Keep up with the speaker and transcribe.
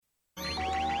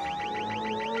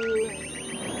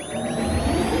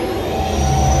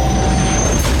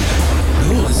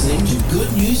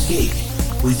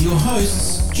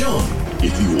hosts, John.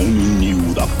 If you only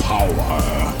knew the power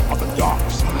of the dark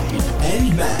side.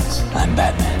 And Matt. I'm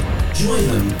Batman. Join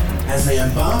them as they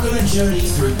embark on a journey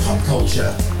through pop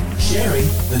culture, sharing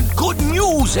the Good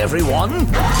news, everyone!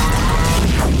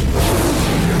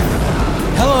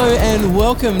 Hello and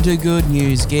welcome to Good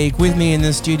News Geek. With me in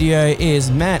the studio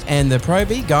is Matt and the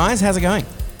Proby. Guys, how's it going?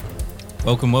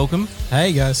 Welcome.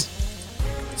 Hey guys,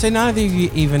 So none of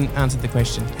you even answered the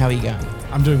question. How are you going?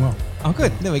 I'm doing well. Oh,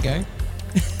 good. There we go.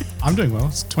 I'm doing well.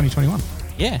 It's 2021.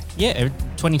 Yeah.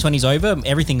 2020's over.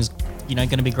 Everything's, going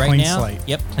to be great Clean now. slate.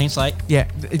 Yep, clean slate. Yeah,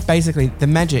 it's basically the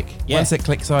magic. Yeah. Once it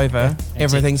clicks over,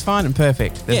 everything's fine and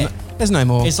perfect. Yeah. There's no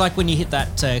more. It's like when you hit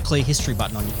that clear history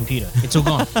button on your computer. It's all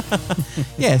gone.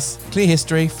 Yes, clear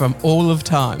history from all of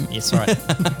time. Yes, right.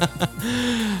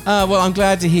 Well, I'm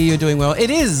glad to hear you're doing well. It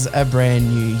is a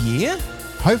brand new year.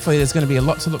 Hopefully there's going to be a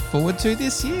lot to look forward to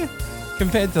this year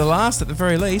compared to the last at the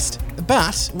very least.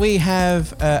 But we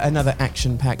have another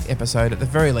action-packed episode at the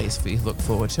very least for you to look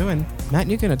forward to. And Matt,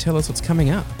 you're going to tell us what's coming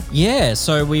up. Yeah,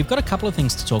 so we've got a couple of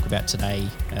things to talk about today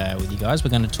with you guys. We're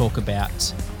going to talk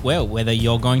about, well, whether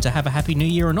you're going to have a happy new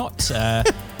year or not.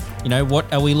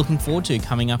 What are we looking forward to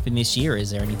coming up in this year?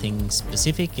 Is there anything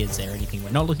specific? Is there anything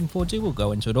we're not looking forward to? We'll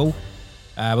go into it all.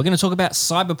 We're going to talk about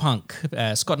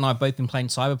Cyberpunk. Scott and I have both been playing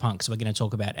Cyberpunk, so we're going to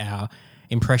talk about our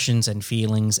impressions and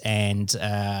feelings and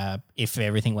if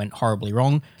everything went horribly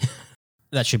wrong.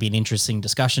 That should be an interesting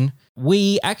discussion.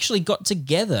 We actually got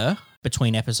together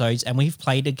between episodes and we've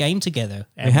played a game together.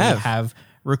 And we have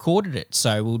recorded it.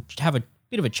 So we'll have a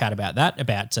bit of a chat about that,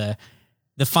 about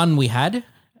the fun we had.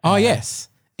 Oh, yes.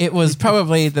 It was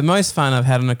probably the most fun I've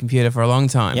had on a computer for a long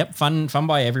time. Yep, fun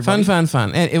by everybody.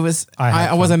 Fun. And it was,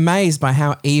 I was amazed by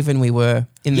how even we were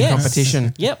in the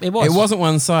competition. Yep, it was. It wasn't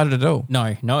one-sided at all. No,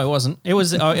 it wasn't. It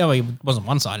was. It wasn't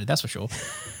one-sided. That's for sure.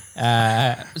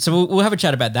 So we'll have a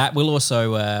chat about that. We'll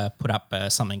also put up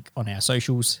something on our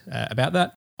socials about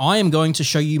that. I am going to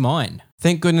show you mine.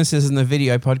 Thank goodness this isn't a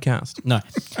video podcast. No.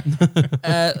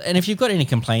 And if you've got any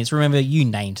complaints, remember you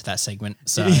named that segment,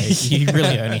 so you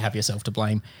really only have yourself to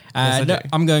blame. Yes, I do.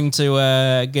 I'm going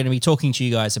to be talking to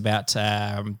you guys about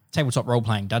tabletop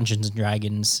role-playing, Dungeons &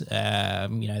 Dragons,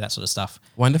 that sort of stuff.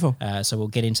 Wonderful. So we'll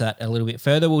get into that a little bit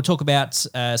further. We'll talk about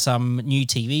some new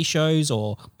TV shows,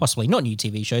 or possibly not new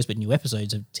TV shows, but new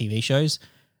episodes of TV shows,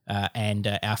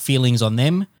 and our feelings on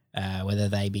them, whether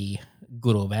they be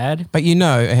good or bad. But you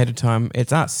know ahead of time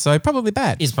it's us, so probably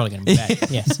bad. It's probably going to be bad,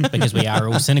 yes, because we are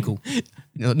all cynical.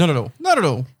 Not at all. Not at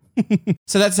all.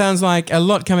 So that sounds like a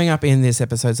lot coming up in this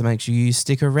episode, so make sure you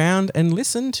stick around and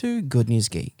listen to Good News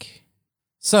Geek.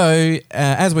 So,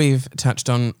 as we've touched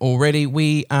on already,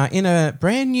 we are in a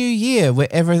brand new year where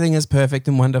everything is perfect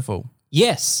and wonderful.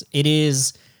 Yes, it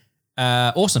is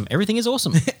awesome. Everything is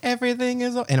awesome. Everything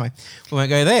is... Anyway, we won't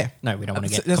go there. No, we don't want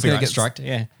to get That's gonna copyright striked.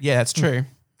 Yeah. Yeah, that's true.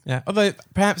 Yeah, although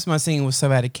perhaps my singing was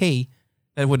so out of key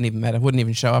that it wouldn't even matter. It wouldn't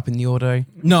even show up in the audio.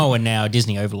 No, and now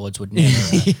Disney overlords would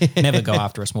never go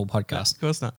after a small podcast. Of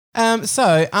course not.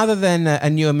 So, other than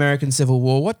a new American Civil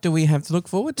War, what do we have to look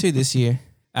forward to this year?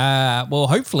 Well,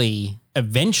 hopefully,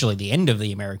 eventually, the end of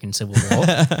the American Civil War.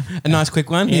 A nice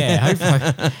quick one. Yeah,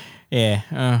 hopefully. Yeah.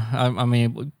 I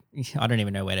mean, I don't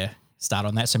even know where to start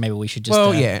on that, so maybe we should just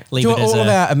leave to it as all of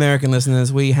our American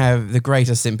listeners, we have the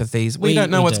greatest sympathies. We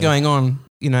don't know what's going on,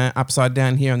 upside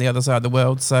down here on the other side of the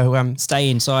world. So stay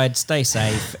inside, stay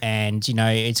safe, and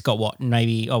it's got what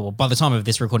maybe. Oh well, by the time of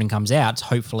this recording comes out,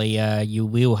 hopefully you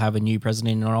will have a new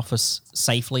president in office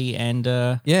safely. And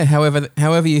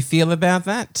however you feel about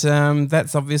that,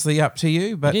 that's obviously up to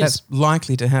you, but that's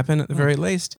likely to happen at the very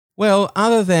least. Well,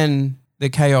 other than the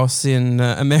chaos in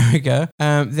America,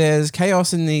 there's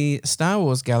chaos in the Star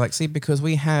Wars galaxy because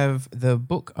we have the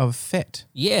Book of Fett.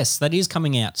 Yes, that is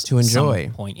coming out to enjoy. At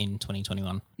some point in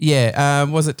 2021. Yeah,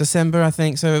 was it December, I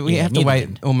think? So we have to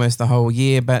wait almost the whole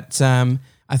year, but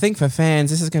I think for fans,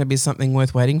 this is going to be something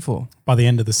worth waiting for. By the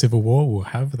end of the Civil War, we'll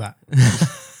have that.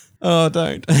 Oh,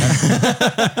 don't.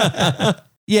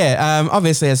 Yeah,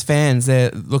 obviously as fans,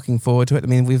 they're looking forward to it. I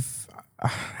mean,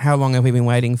 how long have we been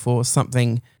waiting for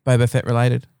something Boba Fett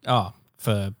related? Oh,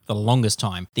 for the longest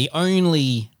time. The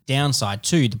only downside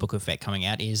to the Book of Fett coming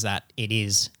out is that it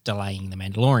is delaying The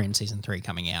Mandalorian Season 3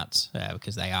 coming out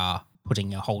because they are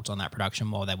putting a halt on that production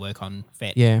while they work on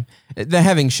Fett. Yeah. They're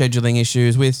having scheduling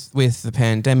issues with the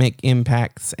pandemic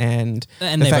impacts and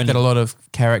the fact that a lot of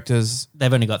characters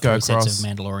they've only got 3 sets of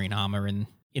Mandalorian armor in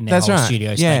their whole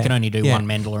studio, so they can only do one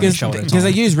Mandalorian shoulder at a time. Because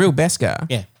they use real Beskar.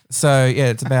 Yeah. So,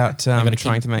 it's about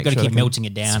trying to make sure keep melting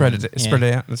it down. Spread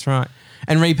it out, that's right.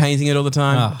 And repainting it all the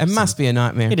time. It must be a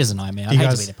nightmare. It is a nightmare. I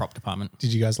hate to be the prop department.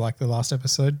 Did you guys like the last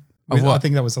episode Of what? I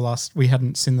think that was the last. We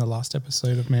hadn't seen the last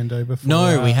episode of Mando before.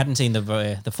 No, we hadn't seen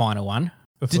the final one.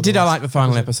 before Did I last like the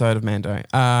final episode of Mando?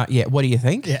 Yeah. What do you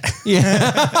think? Yeah.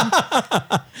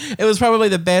 It was probably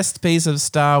the best piece of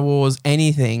Star Wars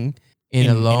anything in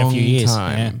a long few years.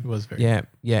 time. It was very.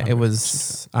 Yeah, it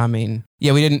was. I mean,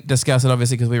 yeah, we didn't discuss it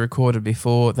obviously because we recorded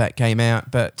before that came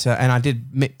out, but and I did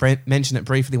mention it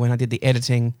briefly when I did the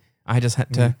editing. I just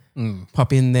had to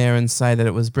pop in there and say that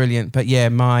it was brilliant. But yeah,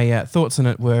 my thoughts on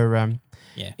it were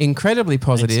incredibly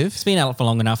positive. It's been out for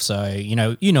long enough, so you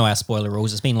know our spoiler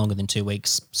rules. It's been longer than 2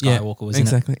 weeks. Skywalker was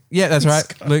exactly. Yeah, that's right.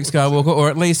 Luke Skywalker, or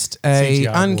at least a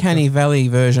CGI uncanny valley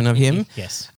version of him.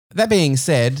 Yes. That being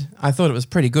said, I thought it was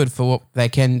pretty good for what they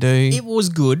can do. It was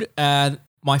good.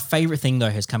 My favorite thing though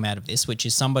has come out of this, which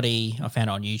is somebody I found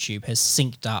on YouTube has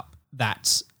synced up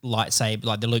that lightsaber,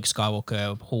 like the Luke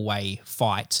Skywalker hallway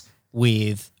fight,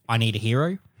 with "I Need a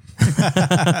Hero,"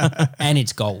 and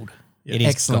it's gold. It is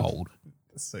Excellent. gold.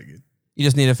 That's so good. You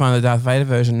just need to find the Darth Vader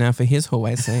version now for his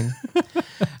hallway scene.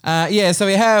 So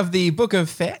we have the Book of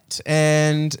Fett,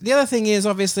 and the other thing is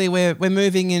obviously we're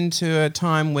moving into a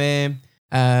time where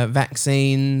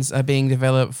vaccines are being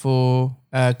developed for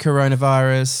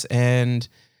coronavirus, and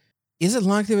is it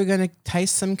likely we're going to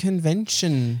taste some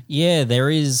convention? Yeah, there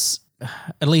is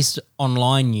at least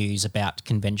online news about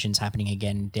conventions happening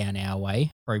again down our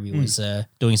way. Roby was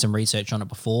doing some research on it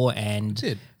before and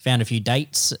Did. found a few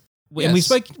dates. Yes. And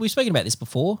we've spoken about this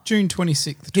before. June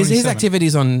 26th. His 27th.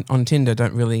 activities on Tinder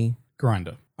don't really...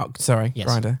 Grinder. Oh, sorry, Yes.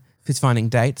 Grindr. If he's finding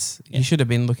dates, he should have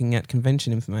been looking at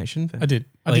convention information. But I did.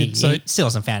 Well, he still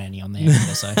hasn't found any on there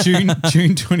either, so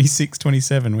June 26,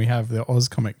 27, we have the Oz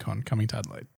Comic Con coming to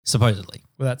Adelaide. supposedly.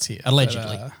 Well, that's here.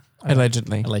 Allegedly.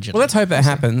 Allegedly. Allegedly. Well, let's hope that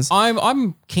happens.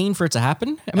 I'm keen for it to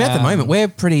happen. I mean, at the moment, we're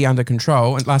pretty under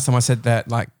control. And last time I said that,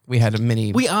 like, we had a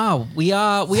mini... We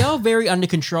are very under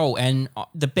control, and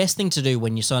the best thing to do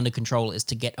when you're so under control is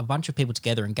to get a bunch of people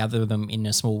together and gather them in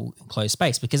a small enclosed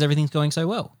space because everything's going so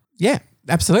well. Yeah,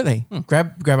 absolutely.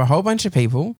 Grab a whole bunch of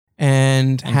people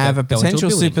and have a go into a potential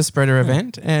building. super spreader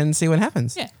event and see what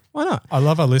happens. Yeah. Why not? I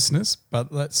love our listeners, but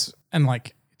it's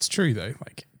true though.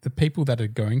 Like the people that are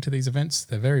going to these events,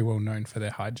 they're very well known for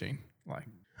their hygiene. Like,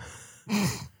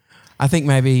 I think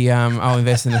maybe I'll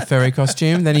invest in a furry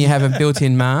costume. Then you have a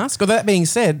built-in mask. Well, that being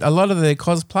said, a lot of the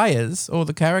cosplayers or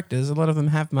the characters, a lot of them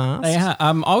have masks. They are.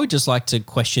 I would just like to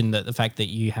question the fact that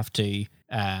you have to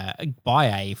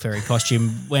buy a furry costume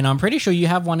when I'm pretty sure you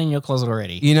have one in your closet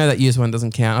already. You know that used one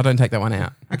doesn't count. I don't take that one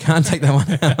out. I can't take that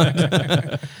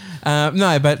one out.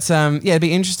 No, but it'd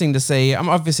be interesting to see.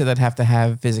 Obviously, they'd have to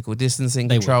have physical distancing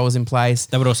controls in place.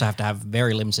 They would also have to have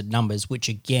very limited numbers, which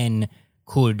again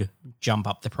could jump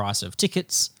up the price of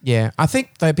tickets. Yeah, I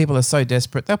think though people are so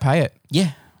desperate, they'll pay it.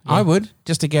 Yeah. I would,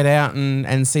 just to get out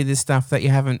and see this stuff that you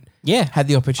haven't had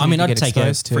the opportunity to I'd get take a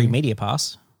exposed to. free media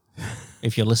pass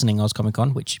if you're listening Oz Comic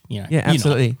Con, which, Yeah,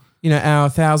 absolutely. You know, our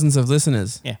thousands of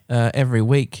listeners every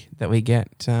week that we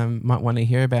get might want to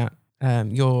hear about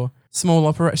your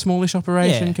smallish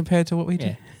operation compared to what we do.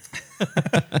 Yeah.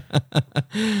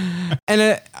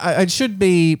 And it should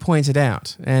be pointed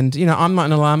out, and you know, I'm not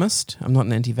an alarmist. I'm not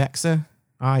an anti-vaxxer.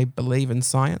 I believe in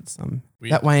science. I'm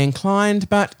that way inclined.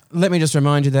 But let me just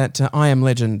remind you that I Am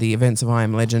Legend, the events of I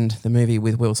Am Legend, the movie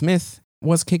with Will Smith,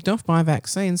 was kicked off by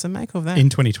vaccines. So make of that. in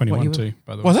 2021 too,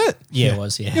 by the way. Was it? Yeah, it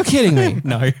was, yeah. You're kidding me.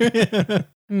 No.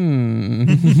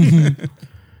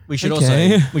 We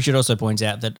should also point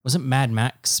out that wasn't Mad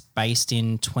Max based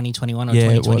in 2021 or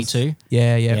 2022?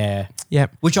 Yeah.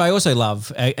 Yep. Which I also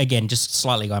love. Again, just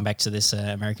slightly going back to this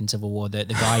American Civil War, the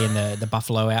guy in the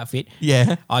buffalo outfit.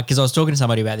 Yeah. Because I was talking to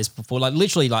somebody about this before, like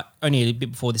literally like only a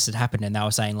bit before this had happened, and they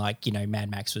were saying like, you know,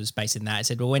 Mad Max was based in that. I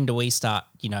said, well, when do we start,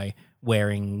 you know,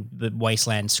 wearing the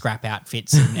wasteland scrap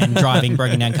outfits and driving,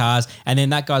 breaking down cars? And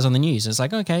then that guy's on the news. And it's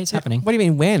like, okay, it's happening. What do you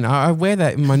mean when? I wear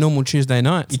that in my normal Tuesday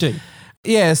nights. You do.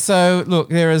 Yeah, so look,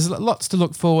 there is lots to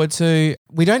look forward to.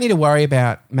 We don't need to worry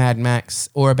about Mad Max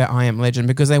or about I Am Legend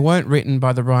because they weren't written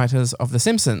by the writers of The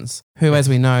Simpsons, who, as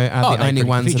we know, are the only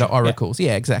ones that are oracles.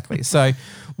 Yeah, exactly. So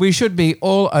we should be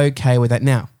all okay with that.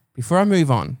 Now, before I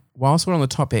move on, whilst we're on the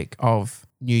topic of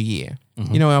New Year,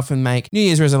 you know, I often make New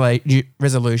Year's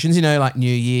resolutions, you know, like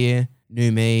New Year,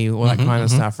 New Me, all that kind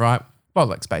of stuff, right?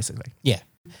 Bollocks, basically. Yeah.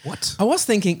 What? I was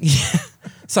thinking,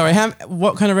 sorry,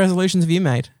 what kind of resolutions have you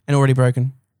made and already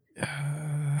broken?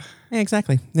 Yeah,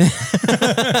 exactly.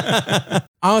 I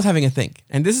was having a think,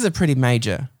 and this is a pretty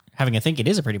major. Having a think, it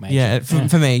is a pretty major. Yeah,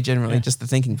 for me, generally, just the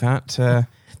thinking part.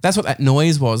 That's what that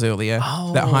noise was earlier,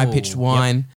 that high-pitched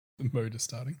whine. The motor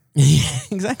starting. Yeah,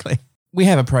 exactly. We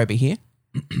have a probie here,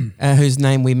 whose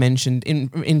name we mentioned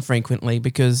infrequently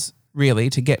because really,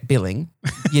 to get billing,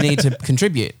 you need to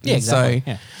contribute. Yeah, exactly. So,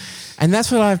 yeah. and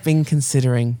that's what I've been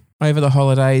considering over the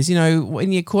holidays. You know,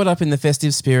 when you're caught up in the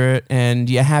festive spirit and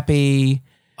you're happy.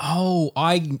 Oh,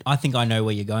 I think I know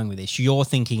where you're going with this. You're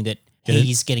thinking that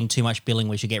he's getting too much billing.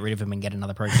 We should get rid of him and get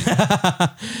another project.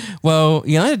 Well,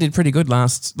 United did pretty good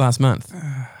last month.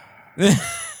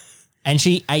 And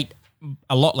she ate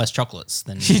a lot less chocolates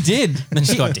than She did. Than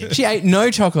Scott did. She ate no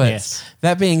chocolates. Yes.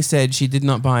 That being said, she did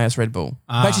not buy us Red Bull.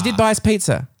 But she did buy us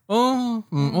pizza.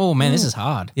 Oh man, this is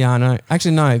hard. Yeah, I know.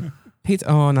 Actually, no. Pizza.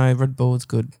 Oh, no. Red Bull is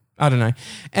good. I don't know.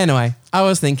 Anyway, I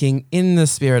was thinking in the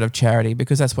spirit of charity,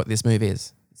 because that's what this move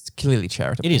is. It's clearly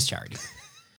charitable. It is charity.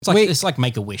 It's like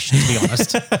Make-A-Wish, to be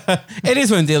honest. It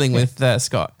is when dealing with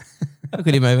Scott. Look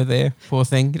at him over there. Poor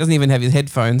thing. He doesn't even have his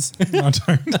headphones. I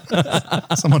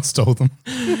don't. Someone stole them.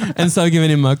 And so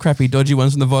giving him crappy, dodgy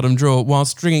ones from the bottom drawer while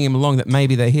stringing him along that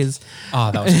maybe they're his.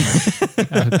 Oh, that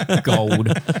was great. Gold.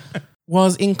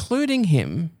 Was including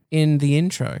him in the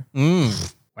intro.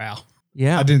 Wow.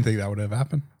 Yeah. I didn't think that would ever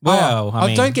happen. Well, I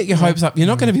mean, don't get your hopes up. You're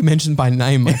not going to be mentioned by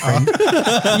name, my friend.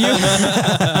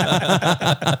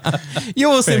 You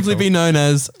will simply be known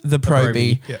as the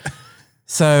Proby. Yeah.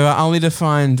 So I'll need to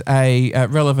find a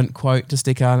relevant quote to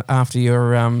stick after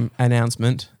your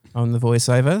announcement on the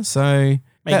voiceover. So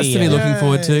that's to be looking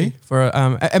forward to.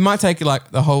 It might take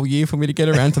like the whole year for me to get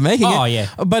around to making it. Oh, yeah.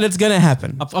 But it's going to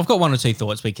happen. I've got one or two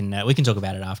thoughts. We can talk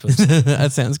about it afterwards.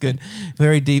 That sounds good.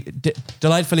 Very deep,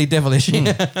 delightfully devilish.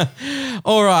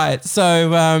 All right.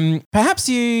 So perhaps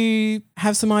you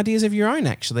have some ideas of your own,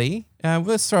 actually.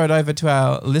 Let's throw it over to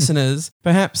our listeners.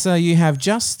 Perhaps you have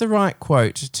just the right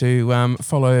quote to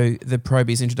follow the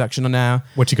Proby's introduction on our...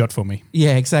 What you got for me?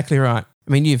 Yeah, exactly right.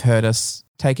 I mean, you've heard us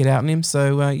take it out on him,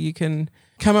 so you can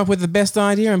come up with the best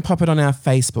idea and pop it on our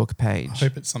Facebook page. I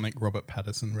hope it's something Robert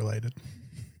Pattinson related.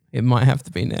 It might have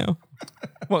to be now.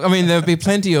 Well, I mean, there'll be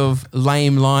plenty of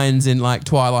lame lines in like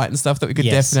Twilight and stuff that we could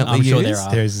definitely I'm use. sure there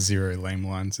are. There's zero lame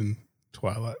lines in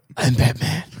Twilight. And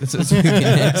Batman. That's what's going to be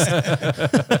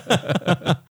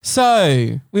next.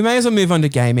 So we may as well move on to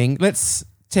gaming. Let's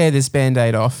tear this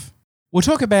Band-Aid off. We'll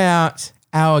talk about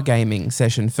our gaming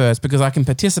session first because I can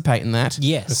participate in that.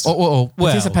 Yes. Or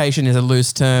participation is a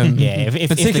loose term. Yeah,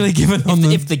 particularly given on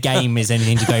if the game is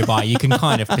anything to go by, you can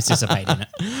kind of participate in it.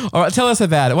 All right, tell us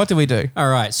about it. What do we do? All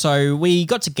right, so we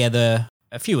got together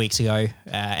a few weeks ago,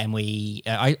 and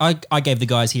I gave the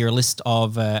guys here a list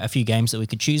of a few games that we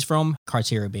could choose from.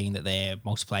 Criteria being that they're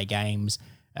multiplayer games,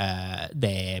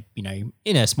 they're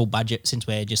in a small budget since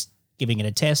we're just giving it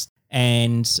a test,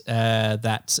 and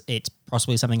that it's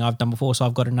possibly something I've done before, so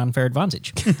I've got an unfair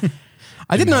advantage.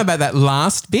 I didn't know about that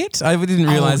last bit. I didn't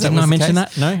realize that didn't was I mention the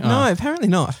case. that? No? No, apparently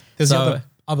not. There's So- the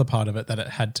other part of it that it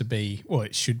had to be, well,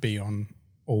 it should be on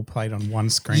all played on one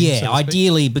screen. Yeah, so to speak.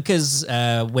 ideally, because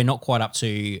we're not quite up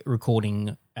to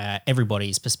recording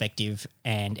everybody's perspective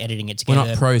and editing it We're together.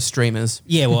 not pro streamers.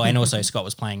 Yeah, well, and also Scott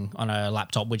was playing on a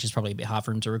laptop, which is probably a bit hard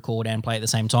for him to record and play at the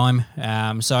same time.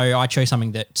 So I chose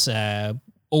something that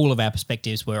all of our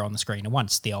perspectives were on the screen at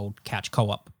once, the old couch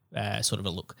co-op sort of a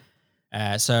look.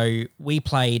 So we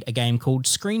played a game called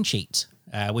Screen Cheat,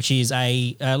 which is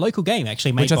a local game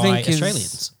actually made Which I by think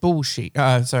Australians. is bullshit.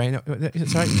 Sorry,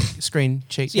 Screen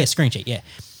Cheat. Yeah, Screen Cheat, yeah.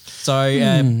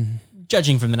 So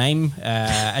judging from the name,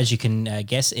 as you can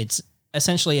guess, it's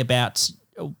essentially about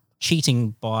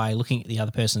cheating by looking at the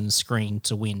other person's screen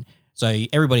to win. So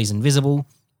everybody's invisible.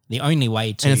 The only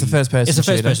way to... And it's a first-person It's a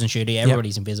shooter. first-person shooter.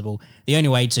 Everybody's invisible. The only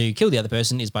way to kill the other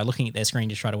person is by looking at their screen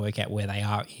to try to work out where they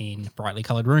are in brightly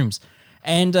coloured rooms.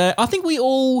 And I think we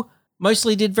all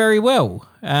mostly did very well.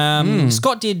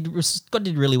 Scott did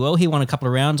really well. He won a couple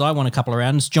of rounds. I won a couple of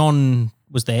rounds. John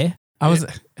was there.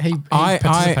 He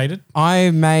participated.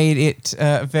 I made it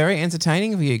very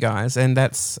entertaining for you guys, and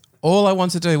that's all I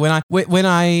want to do. When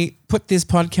I put this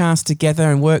podcast together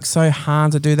and work so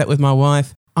hard to do that with my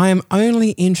wife, I am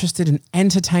only interested in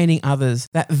entertaining others.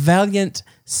 That valiant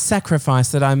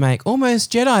sacrifice that I make,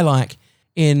 almost Jedi-like,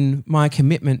 in my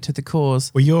commitment to the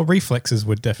cause. Well, your reflexes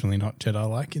were definitely not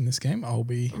Jedi-like in this game. I'll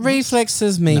be...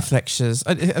 Reflexes, me flexes.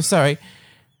 I'm sorry.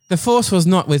 The Force was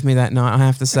not with me that night, I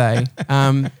have to say.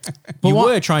 You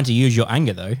were trying to use your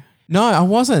anger, though. No, I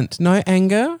wasn't. No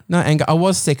anger. I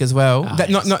was sick as well.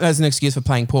 Yes. Not as an excuse for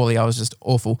playing poorly. I was just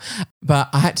awful. But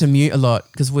I had to mute a lot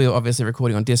because we were obviously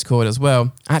recording on Discord as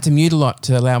well. I had to mute a lot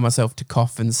to allow myself to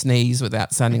cough and sneeze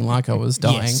without sounding like I was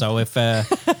dying. Yes, so if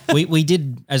we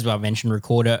did, as I mentioned,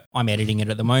 record it. I'm editing it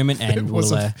at the and There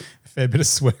was a fair bit of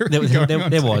swearing going on.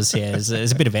 there was, yeah.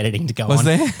 There's a bit of editing to go Was on.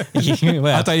 there? Yeah,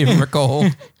 well, I don't even recall.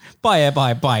 by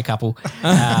a couple.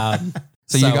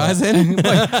 So you guys then?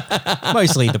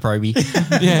 Mostly the probie.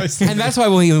 Yeah. And that's why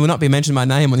we will not be mentioning my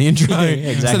name on the intro.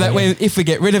 exactly, So that way, if we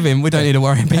get rid of him, we don't need to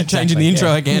worry about changing the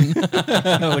intro again.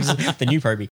 Which is the new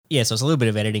probie. Yeah, so it's a little bit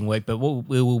of editing work, but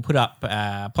we will put up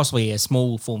possibly a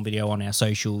small form video on our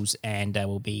socials, and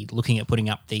we'll be looking at putting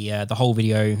up the whole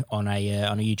video on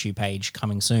a YouTube page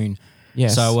coming soon.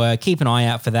 Yes. So keep an eye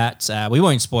out for that. We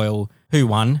won't spoil who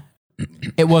won.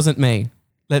 It wasn't me.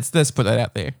 Let's put that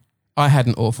out there. I had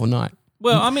an awful night.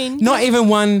 Well, I mean, Not even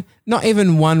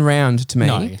one round to me.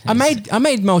 No, I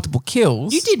made multiple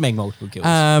kills. you did make multiple kills.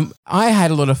 I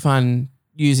had a lot of fun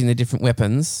using the different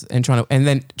weapons and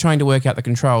trying to work out the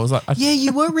controls. Yeah,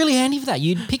 you were really handy for that.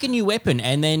 You'd pick a new weapon,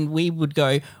 and then we would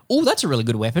go, "Oh, that's a really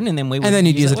good weapon," and then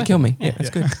you'd use it that to kill weapon. me. Yeah, that's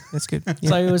good. That's good. Yeah.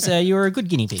 So it was you were a good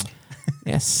guinea pig.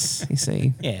 Yes, you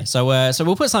see. Yeah. So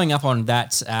we'll put something up on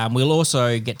that. We'll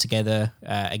also get together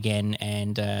again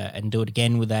and do it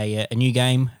again with a new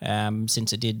game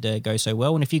since it did go so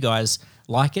well. And if you guys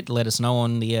like it, let us know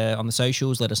on the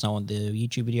socials. Let us know on the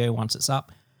YouTube video once it's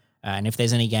up. And if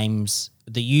there's any games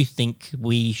that you think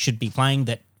we should be playing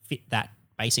that fit that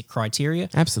basic criteria,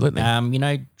 Absolutely.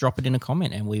 Drop it in a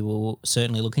comment, and we will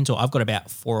certainly look into it. I've got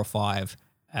about 4 or 5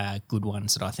 good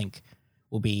ones that I think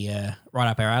will be right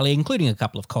up our alley, including a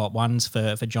couple of co-op ones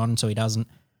for John, so he doesn't,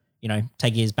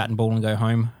 take his bat and ball and go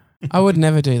home. I would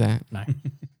never do that. No,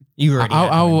 you already.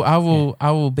 I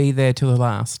will be there till the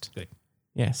last. Good.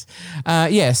 Yes.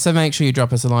 So make sure you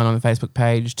drop us a line on the Facebook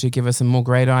page to give us some more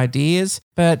great ideas.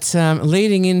 But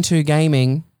leading into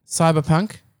gaming,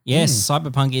 Cyberpunk. Yes,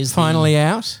 Cyberpunk is finally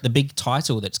out. The big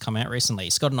title that's come out recently.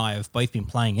 Scott and I have both been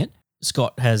playing it.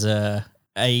 Scott has a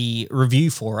review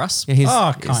for us. Yeah,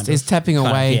 he's tapping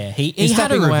away. Yeah, he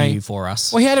had a review for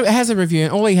us. Well, he has a review,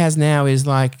 and all he has now is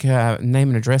like name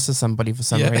and address of somebody for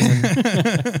some reason.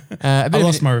 I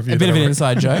lost my review. A bit of an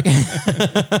inside joke.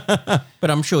 But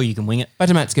I'm sure you can wing it. But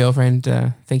to Matt's girlfriend,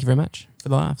 thank you very much for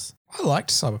the laughs. I liked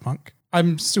Cyberpunk.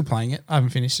 I'm still playing it. I haven't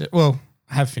finished it. Well,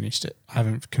 I have finished it. I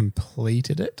haven't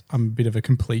completed it. I'm a bit of a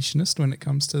completionist when it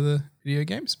comes to the video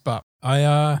games, but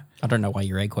I don't know why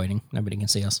you're egg quoting. Nobody can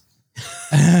see us.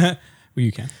 well,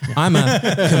 you can. Yeah. I'm a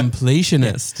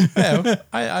completionist. Well,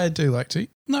 I do like to.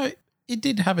 No, it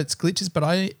did have its glitches, but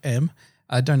I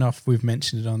don't know if we've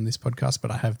mentioned it on this podcast, but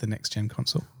I have the next gen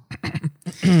console.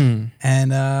 And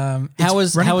how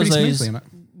was those? Smoothly on it.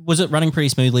 Was it running pretty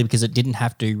smoothly because it didn't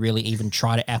have to really even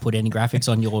try to output any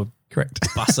graphics on your correct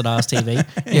busted ass TV?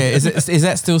 Yeah, is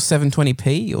that still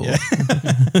 720p or?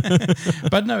 Yeah.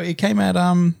 But no, it came out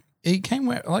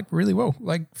like really well.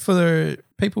 Like for the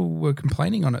people were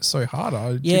complaining on it so hard,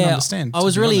 I didn't understand. I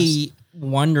was really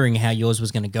wondering how yours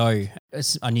was going to go.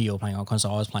 I knew you were playing on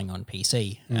console. I was playing on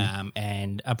PC,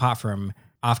 and apart from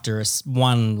after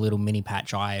one little mini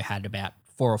patch, I had about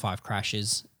 4 or 5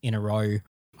 crashes in a row.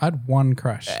 I had one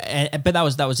crash, but that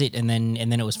was it, and then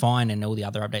it was fine, and all the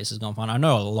other updates has gone fine. I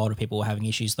know a lot of people were having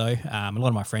issues though. A lot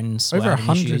of my friends over were having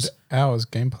 100 issues. hours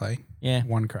gameplay. Yeah,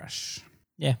 one crash.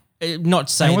 Yeah. Not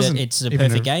to say that it's a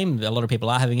perfect game. A lot of people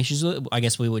are having issues with it. I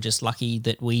guess we were just lucky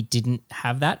that we didn't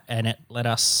have that, and it let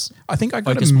us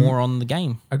focus more on the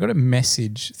game. I got a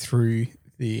message through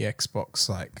the Xbox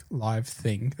live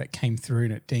thing that came through,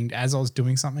 and it dinged as I was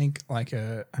doing something like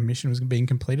a mission was being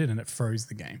completed, and it froze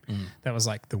the game. That was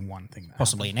like the one thing that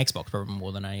possibly an Xbox problem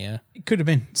more than a. It could have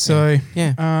been. So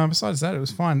yeah. Besides that, it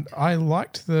was fine. I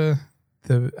liked the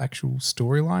actual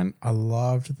storyline. I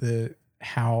loved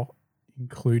how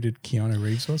included Keanu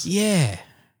Reeves was. Yeah.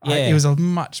 It was a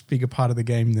much bigger part of the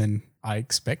game than I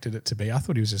expected it to be. I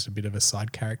thought he was just a bit of a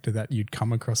side character that you'd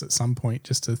come across at some point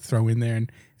just to throw in there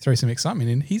and throw some excitement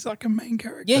in. He's like a main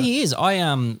character. Yeah, he is. I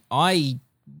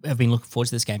have been looking forward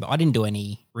to this game, but I didn't do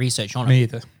any research on it. Me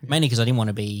either. Yeah. Mainly because I didn't want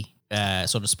to be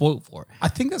sort of spoiled for it. I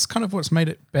think that's kind of what's made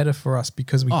it better for us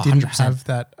because we 100%. didn't have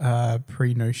that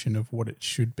pre-notion of what it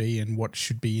should be and what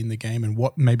should be in the game and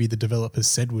what maybe the developers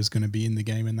said was going to be in the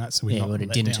game, and that so what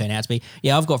it didn't turn out to be.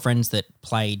 Yeah, I've got friends that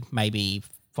played maybe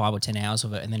 5 or 10 hours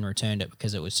of it and then returned it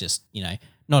because it was just,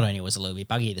 not only was it a little bit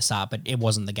buggy at the start, but it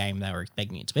wasn't the game they were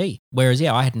expecting it to be. Whereas,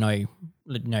 I had no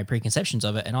preconceptions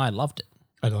of it, and I loved it.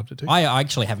 I loved it too. I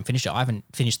actually haven't finished it. I haven't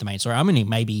finished the main story. I'm only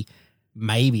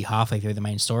maybe halfway through the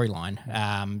main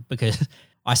storyline because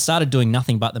I started doing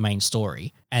nothing but the main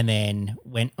story and then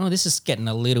went, this is getting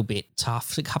a little bit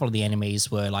tough. A couple of the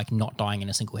enemies were like not dying in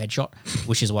a single headshot,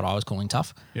 which is what I was calling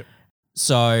tough. Yep.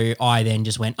 So I then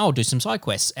just went, I'll do some side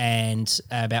quests. And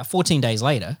about 14 days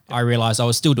later, I realized I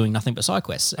was still doing nothing but side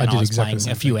quests. And I was playing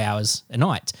a few hours a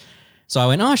night. So I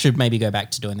went, I should maybe go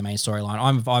back to doing the main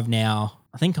storyline. I've now,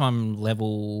 I think I'm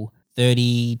level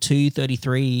 32,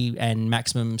 33 and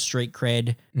maximum street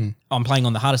cred. I'm playing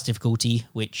on the hardest difficulty,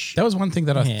 which That was one thing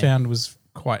that I Yeah. found was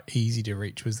quite easy to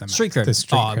reach was the street cred. The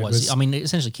street It cred was. I mean,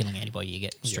 essentially killing anybody, you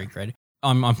get street cred.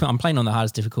 I'm playing on the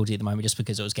hardest difficulty at the moment just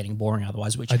because it was getting boring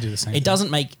otherwise, which I do the same it thing. doesn't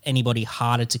make anybody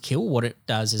harder to kill. What it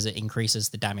does is it increases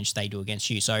the damage they do against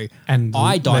you. So And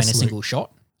I die in a less loot. single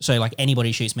shot. So like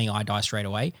anybody shoots me, I die straight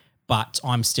away. But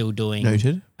I'm still doing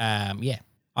Noted. Yeah.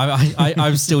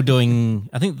 I'm still doing,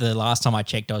 I think the last time I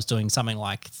checked, I was doing something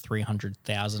like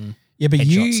 300,000. Yeah, but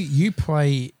headshots. you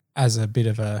play as a bit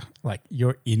of a like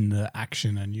you're in the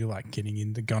action and you're like getting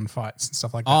into gunfights and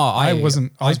stuff like that. I was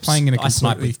playing in a I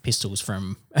sniped completely with pistols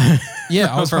from.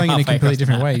 yeah, I was from playing in a halfway completely across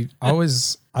different the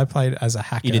way. I played as a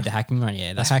hacker. You did the hacking one,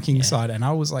 yeah. the hacking yeah. side, and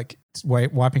I was like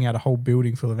wiping out a whole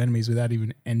building full of enemies without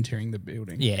even entering the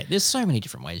building. Yeah, there's so many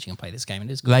different ways you can play this game.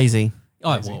 It is good. Lazy.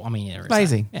 Oh, well, I mean, yeah, there is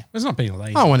Lazy. that. Yeah. It's not being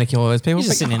lazy. I want to kill all those people. You're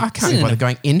just But sitting in- I can't sitting be in bothered a-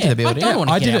 going into the building. I don't want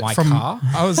to I get did out it my from. car.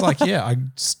 I was like, yeah, I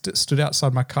stood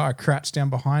outside my car, crouched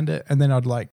down behind it, and then I'd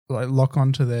like lock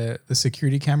onto the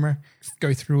security camera,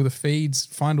 go through all the feeds,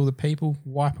 find all the people,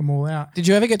 wipe them all out. Did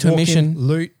you ever get to a walk in, mission?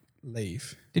 loot,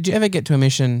 leave. Did you ever get to a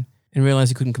mission and realize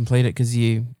you couldn't complete it because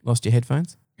you lost your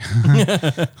headphones?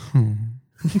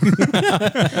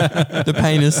 The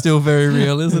pain is still very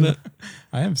real, isn't it?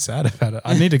 I am sad about it.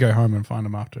 I need to go home and find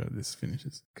them after this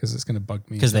finishes because it's going to bug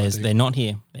me. Because until I do. they're not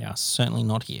here. They are certainly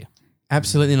not here.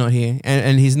 Absolutely not here.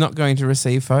 And he's not going to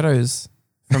receive photos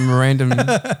from a random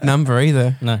number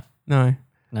either. No. No.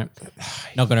 No,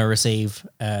 not going to receive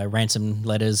ransom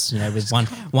letters, with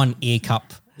one ear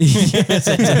cup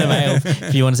sent in the mail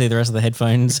if you want to see the rest of the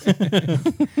headphones.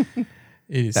 It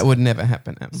is. That would never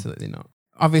happen. Absolutely not.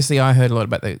 Obviously, I heard a lot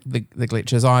about the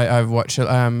glitches. I've watched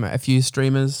a few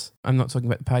streamers. I'm not talking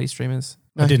about the party streamers.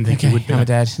 I didn't think you would be. I'm a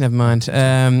dad. Never mind.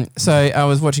 So I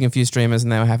was watching a few streamers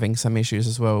and they were having some issues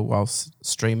as well whilst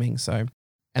streaming. So,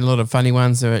 and a lot of funny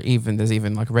ones. There's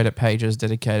even like Reddit pages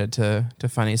dedicated to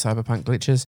funny cyberpunk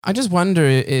glitches. I just wonder,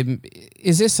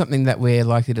 is this something that we're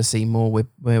likely to see more with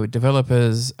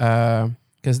developers?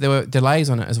 Because there were delays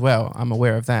on it as well. I'm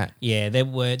aware of that. Yeah,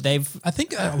 they've I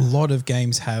think a lot of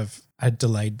games have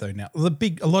delayed though now. A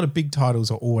lot of big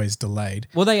titles are always delayed.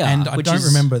 Well, they are, and I which don't is-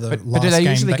 remember the But last do they game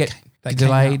usually that get came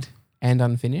delayed out. and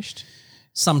unfinished?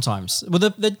 sometimes. Well,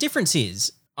 the difference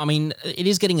is, I mean, it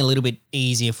is getting a little bit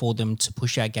easier for them to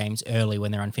push out games early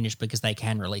when they're unfinished because they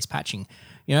can release patching.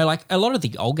 Like a lot of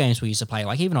the old games we used to play,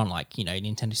 like even on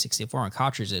Nintendo 64 on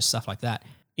cartridges, stuff like that.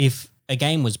 If a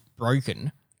game was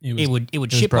broken, it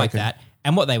would ship like broken. that.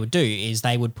 And what they would do is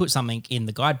they would put something in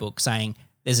the guidebook saying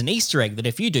there's an Easter egg that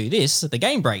if you do this, the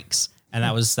game breaks. And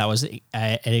that was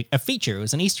a feature. It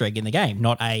was an Easter egg in the game,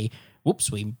 not a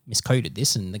whoops, we miscoded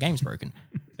this and the game's broken.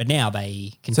 But now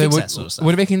they can fix that sort of stuff.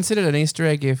 Would it be considered an Easter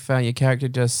egg if your character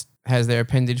just has their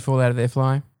appendage fall out of their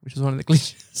fly, which is one of the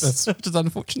glitches? Which is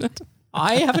unfortunate.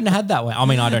 I haven't had that one. I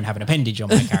mean, I don't have an appendage on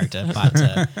my character,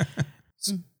 but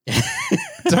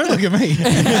Don't look at me.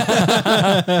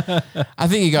 I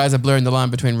think you guys are blurring the line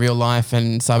between real life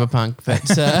and cyberpunk.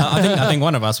 But I think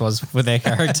one of us was with their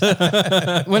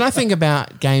character. when I think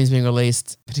about games being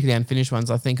released, particularly unfinished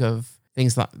ones, I think of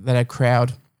things like that are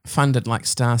crowd funded, like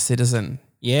Star Citizen.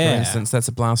 Yeah. For instance, that's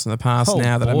a blast from the past. Oh,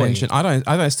 now that I boy. mentioned,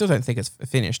 I still don't think it's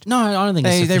finished. No, I don't think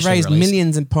They it's officially raised released.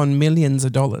 millions upon millions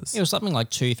of dollars. It was something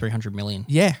like 200-300 million.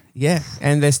 Yeah,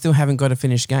 and they still haven't got a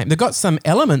finished game. They've got some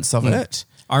elements of it.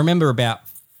 I remember about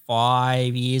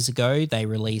 5 years ago, they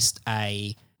released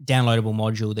a downloadable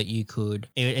module that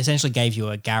it essentially gave you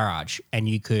a garage and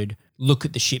you could look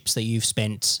at the ships that you've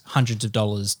spent hundreds of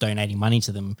dollars donating money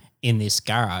to them in this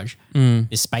garage,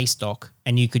 this space dock,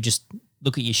 and you could just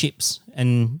look at your ships.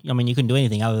 And I mean, you couldn't do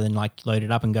anything other than like load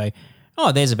it up and go,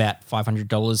 oh, there's about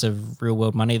 $500 of real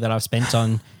world money that I've spent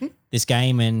on this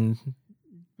game, and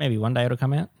maybe one day it'll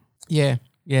come out. Yeah.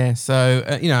 So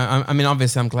I mean,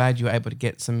 obviously, I'm glad you were able to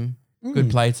get some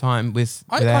good play time with.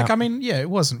 It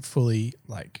wasn't fully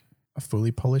like a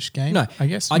fully polished game. No, I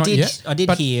guess I not did- yet, I did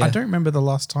but hear- I don't remember the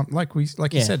last time. Like you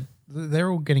Yeah. said, they're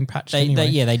all getting patched They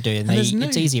anyway. they do. And there's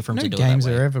it's easier for them to do it games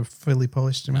that way. are ever fully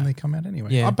polished when they come out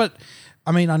anyway. Yeah. But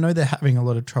I mean, I know they're having a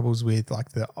lot of troubles with like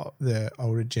the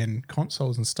older gen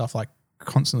consoles and stuff, like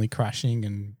constantly crashing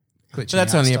and glitching. So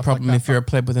that's out, only a stuff problem like if you're a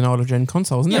pleb with an older gen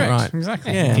console, isn't that right?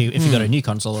 Exactly. Yeah. If you've got a new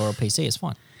console or a PC, it's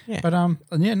fine. But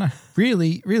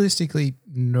realistically,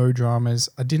 no dramas.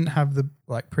 I didn't have the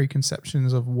like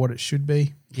preconceptions of what it should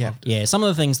be. Yeah. Yeah, some of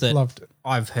the things that Loved it.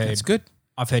 I've heard It's good.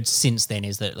 I've heard since then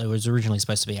is that it was originally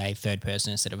supposed to be a third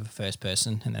person instead of a first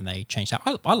person, and then they changed that.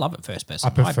 I love it first person.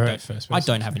 I prefer don't- it first I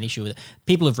person. don't have an issue with it.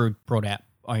 People have brought out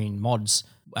own mods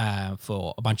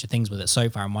for a bunch of things with it so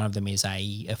far, and one of them is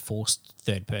a forced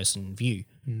third-person view,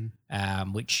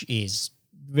 which is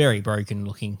very broken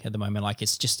looking at the moment. Like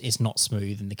it's not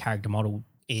smooth, and the character model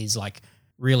is like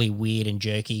really weird and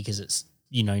jerky because it's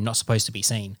not supposed to be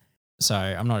seen. So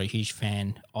I'm not a huge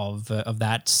fan of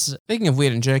that. Speaking of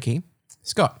weird and jerky,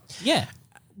 Scott, Yeah.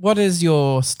 what is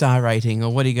your star rating,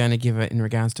 or what are you going to give it in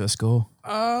regards to a score?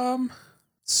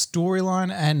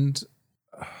 Storyline and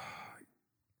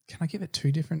can I give it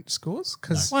 2 different scores?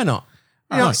 Because Why not?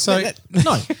 no, so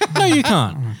No, you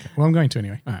can't. well, I'm going to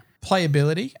anyway. All right.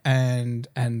 Playability and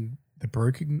the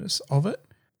brokenness of it,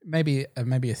 maybe a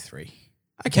 3.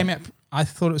 It came out. I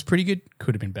thought it was pretty good.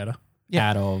 Could have been better.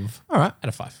 Out of All right. Out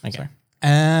of 5. Okay. Sorry.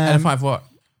 Out of 5 what?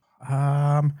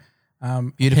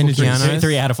 Beautiful appendages. Keanu.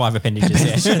 3 out of 5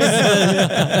 appendages.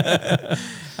 Yeah.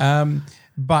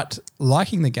 But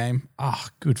liking the game,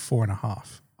 good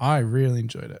 4.5. I really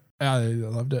enjoyed it. I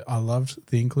loved it. I loved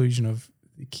the inclusion of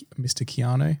Mr.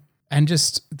 Keanu and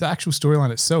just the actual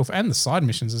storyline itself and the side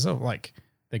missions itself. Like,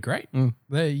 they're great.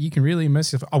 You can really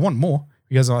immerse yourself. I want more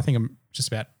because I think I'm just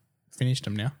about finished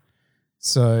them now.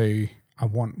 So I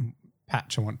want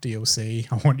patch. I want DLC.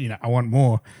 I want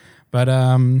more. But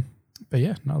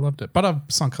yeah, no, I loved it. But I've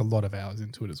sunk a lot of hours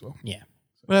into it as well. Yeah.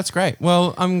 Well, that's great.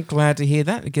 Well, I'm glad to hear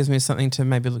that. It gives me something to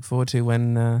maybe look forward to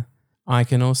when I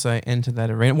can also enter that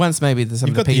arena. Once maybe there's some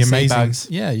You've of got the PC bugs.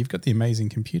 Yeah, you've got the amazing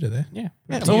computer there. Yeah.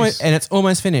 Yeah, it's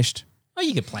almost finished. Oh,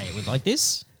 you could play it with like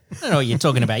this. I don't know what you're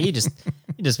talking about. You're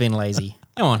just being lazy.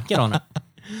 Come on, get on it.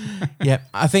 Yeah,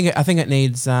 I think it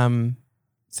needs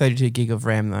 32 gig of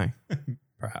RAM though.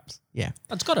 Perhaps. Yeah.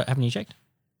 It's got it. Haven't you checked?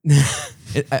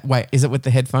 Wait, is it with the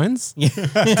headphones? Yeah.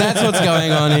 That's what's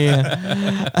going on here.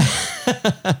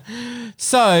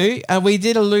 So we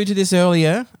did allude to this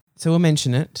earlier, so we'll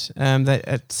mention it, that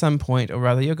at some point, or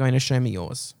rather you're going to show me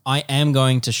yours. I am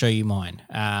going to show you mine.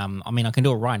 I mean, I can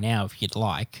do it right now if you'd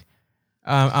like.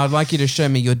 I'd like you to show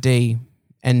me your D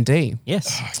and D.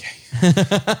 Yes.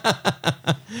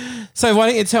 So why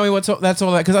don't you tell me that's all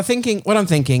about? Because what I'm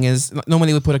thinking is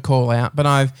normally we put a call out, but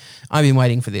I've been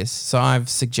waiting for this, so I've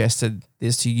suggested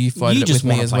this to you. Floated You it just with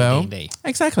me wanna as play well. D&D.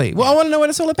 Exactly. Well, I want to know what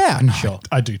it's all about. Sure.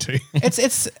 I do too.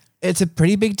 It's a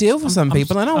pretty big deal for some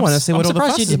people, and I want to see what all the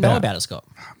surprised fuss you is didn't know about. about it, Scott.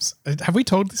 Have we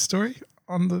told this story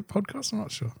on the podcast? I'm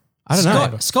not sure. I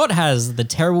don't know. Scott has the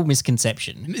terrible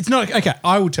misconception. It's not okay.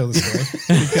 I will tell the story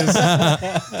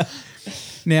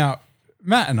because now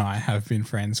Matt and I have been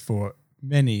friends for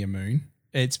many a moon.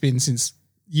 It's been since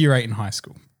year 8 in high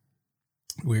school.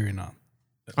 We're in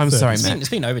I'm sorry, It's Matt.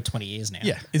 been over 20 years now.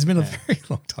 yeah, it's been a very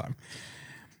long time.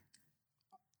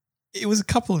 It was a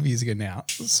couple of years ago now,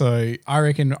 so I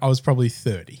reckon I was probably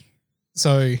 30.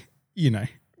 So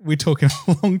we're talking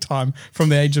a long time from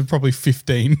the age of probably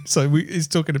 15. So it's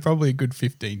talking probably a good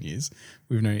 15 years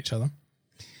we've known each other.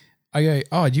 I go,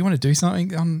 oh, do you want to do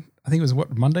something on? I think it was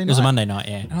Monday night. It was a Monday night,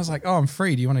 yeah. And I was like, oh, I'm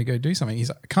free. Do you want to go do something? He's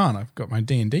like, I can't. I've got my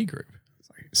D&D group. I was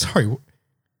like, sorry,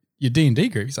 your D&D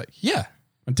group? He's like, yeah,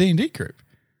 my D&D group.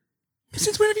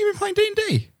 Since when have you been playing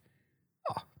D&D?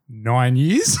 Oh, 9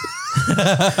 years.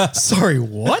 Sorry,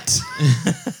 what?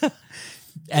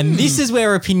 And this is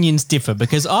where opinions differ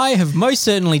because I have most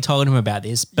certainly told him about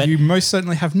this, but You most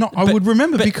certainly have not. I would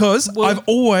remember because I've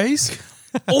always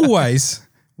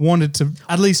wanted to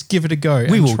at least give it a go.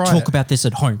 we and will try talk it. about this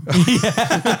at home.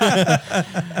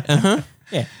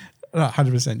 Yeah. No,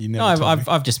 100%. You never. No, told me.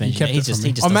 I've just mentioned kept it. it from me.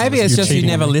 He just Or doesn't maybe listen. it's just you cheating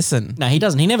never on me. listen. No, he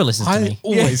doesn't. He never listens to I me.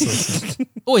 always listen.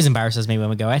 Always embarrasses me when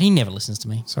we go out. He never listens to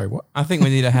me. Sorry, what? I think we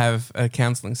need to have a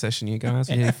counselling session, you guys.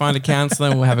 We need to find a counsellor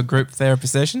and we'll have a group therapy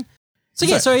session. So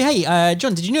hey,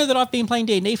 John, did you know that I've been playing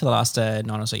D&D for the last 9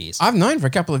 or so years? I've known for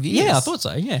a couple of years. Yeah, I thought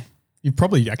so. Yeah. You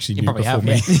probably actually knew probably before have,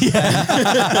 me.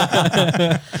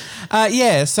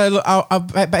 Yeah, so look, I'll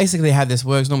basically how this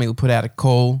works. Normally we'll put out a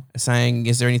call saying,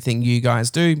 is there anything you guys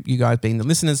do, you guys being the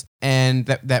listeners, and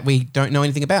that we don't know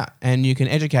anything about, and you can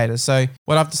educate us. So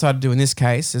what I've decided to do in this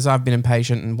case is I've been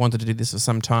impatient and wanted to do this for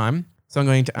some time. So I'm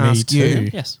going to ask you,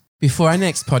 Yes. before our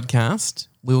next podcast,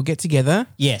 we will get together.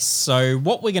 Yes. So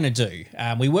what we're going to do,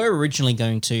 we were originally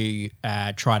going to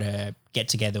try to get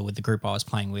together with the group I was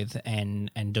playing with and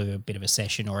do a bit of a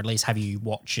session, or at least have you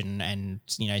watch and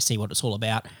see what it's all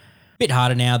about. Bit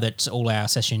harder now that all our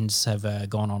sessions have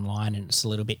gone online, and it's a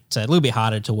little bit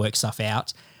harder to work stuff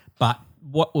out. But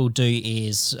what we'll do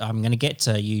is I'm going to get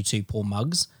you two Paul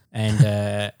Muggs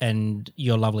and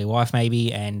your lovely wife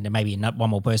maybe, and maybe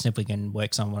one more person if we can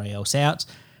work somebody else out.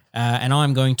 And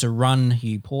I'm going to run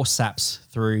you poor saps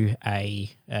through a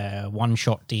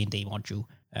one-shot D&D module.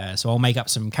 So I'll make up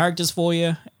some characters for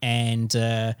you, and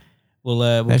we'll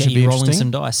That get should be you rolling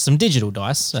interesting. some dice, some digital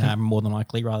dice, more than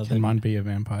likely, rather Can than mine be a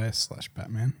vampire /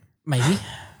 Batman? maybe.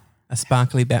 A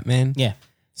sparkly Batman. Yeah.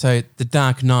 So the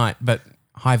Dark Knight, but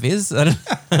high vis. I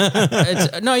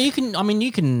don't No, you can. I mean,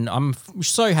 you can. I'm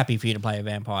so happy for you to play a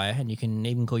vampire, and you can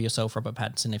even call yourself Robert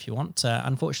Pattinson if you want.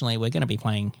 Unfortunately, we're going to be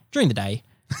playing during the day.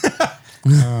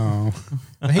 Oh,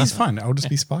 but he's fine. I'll just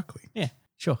be sparkly. Yeah,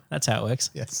 sure. That's how it works.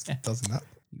 Yes, doesn't that?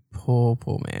 Poor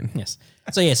man. Yes.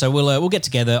 So yeah, so we'll get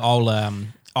together.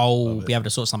 I'll be able to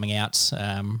sort something out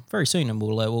very soon, and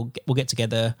we'll get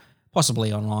together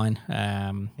possibly online.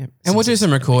 And we'll do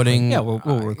some recording. Yeah, we'll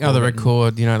record either it and-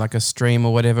 record, like a stream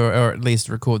or whatever, or at least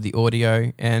record the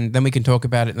audio, and then we can talk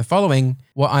about it in the following.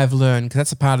 What I've learned, because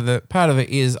that's a part of it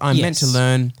is I'm meant to Yes.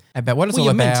 learn about what it's Well,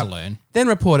 all you're about. meant to learn. Then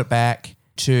report it back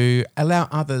to allow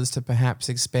others to perhaps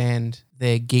expand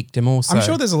their geekdom also. I'm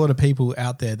sure there's a lot of people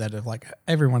out there that have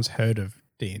everyone's heard of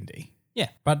D&D. Yeah.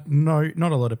 But no,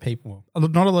 not a lot of people.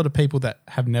 Not a lot of people that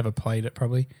have never played it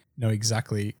probably know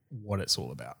exactly what it's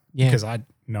all about. Yeah. Because I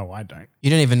don't. You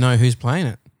don't even know who's playing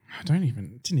it. Didn't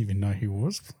even know who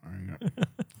was playing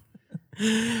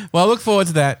it. Well, I look forward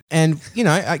to that. And,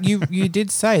 you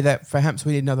did say that perhaps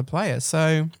we need another player.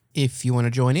 So if you want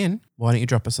to join in, why don't you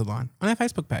drop us a line on our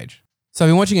Facebook page? So I've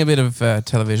been watching a bit of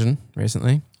television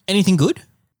recently. Anything good?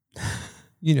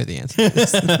 You know the answer.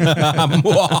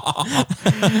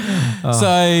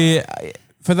 So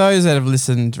for those that have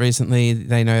listened recently,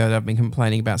 they know that I've been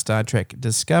complaining about Star Trek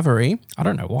Discovery. I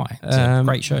don't know why. It's a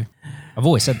great show. I've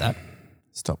always said that.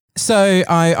 Stop. So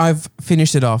I've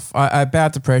finished it off. I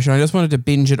bowed to pressure. I just wanted to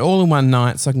binge it all in one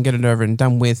night so I can get it over and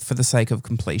done with for the sake of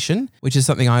completion, which is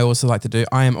something I also like to do.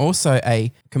 I am also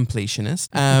a completionist.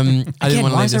 I didn't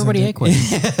want to why leave is this everybody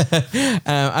undone.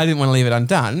 I didn't want to leave it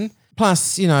undone.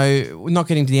 Plus, not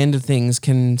getting to the end of things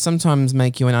can sometimes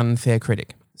make you an unfair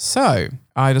critic. So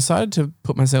I decided to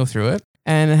put myself through it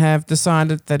and have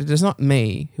decided that it is not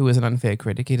me who is an unfair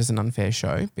critic. It is an unfair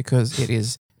show because it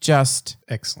is just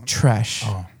Excellent. trash.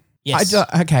 Oh, Yes.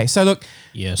 Okay, so look,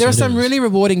 Yes, there are it some is. really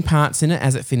rewarding parts in it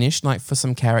as it finished, like for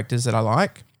some characters that I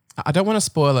like. I don't want to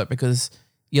spoil it because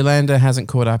Yolanda hasn't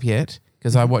caught up yet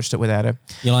because I watched it without her.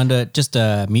 Yolanda, just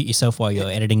mute yourself while you're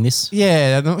editing this.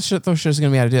 Yeah, I'm not sure, thought she was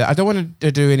going to be able to do that. I don't want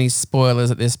to do any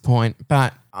spoilers at this point,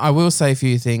 but I will say a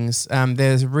few things.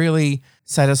 There's really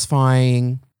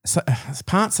satisfying,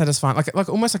 part satisfying, like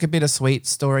almost like a bittersweet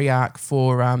story arc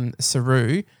for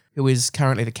Saru, who is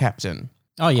currently the captain.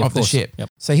 Oh yeah, of the course. ship. Yep.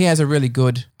 So he has a really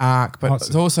good arc, but Awesome.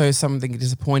 there's also something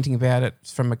disappointing about it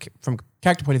from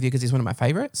character point of view because he's one of my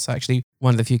favorites. Actually,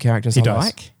 one of the few characters He I does.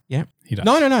 like. Yeah. he does.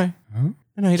 No, Huh?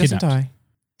 no, he doesn't Kidnapped. die.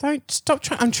 Don't stop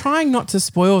trying. I'm trying not to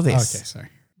spoil this. Okay, sorry.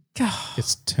 God.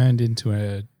 It's turned into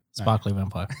a... Sparkly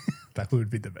vampire. That would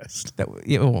be the best. They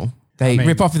I mean-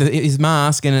 rip off his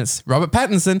mask and it's Robert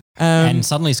Pattinson. And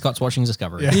suddenly Scott's watching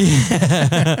Discovery.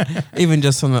 Even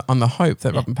just on the hope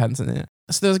that Robert Pattinson in it.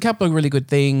 So there's a couple of really good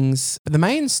things. But the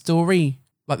main story,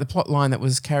 like the plot line that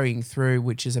was carrying through,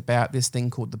 which is about this thing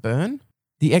called the burn,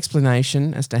 the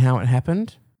explanation as to how it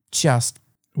happened, just,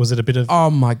 Was it a bit of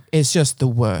it's just the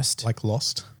worst. like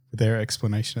Lost? Their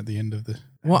explanation at the end of the...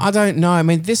 Well, I don't know. I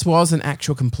mean, this was an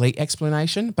actual complete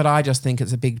explanation, but I just think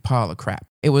it's a big pile of crap.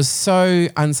 It was so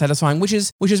unsatisfying, which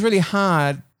is really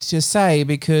hard to say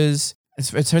because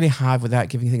it's really hard without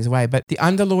giving things away. But the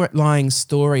underlying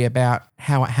story about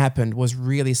how it happened was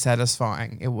really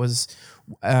satisfying. It was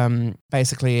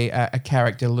basically a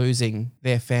character losing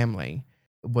their family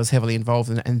was heavily involved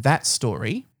in it, and that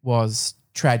story was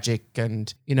tragic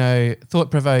and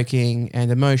thought-provoking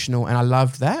and emotional, and I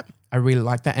loved that. I really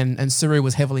liked that. And Saru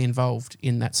was heavily involved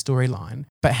in that storyline.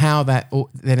 But how that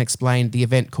then explained the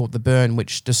event called the Burn,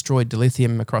 which destroyed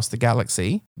dilithium across the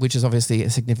galaxy, which is obviously a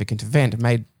significant event,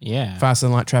 made Yeah. faster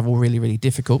than light travel really, really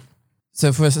difficult.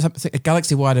 So for a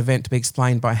galaxy-wide event to be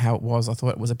explained by how it was, I thought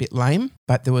it was a bit lame,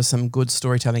 but there was some good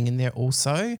storytelling in there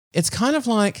also. It's kind of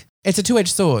like, it's a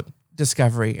two-edged sword,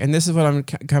 Discovery. And this is what I'm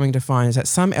coming to find, is that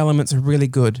some elements are really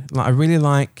good. Like, I really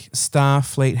like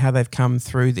Starfleet, how they've come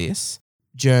through this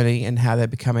journey and how they're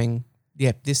becoming,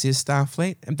 this is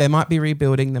Starfleet. They might be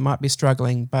rebuilding, they might be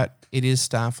struggling, but it is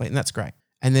Starfleet, and that's great.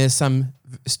 And there's some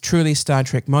truly Star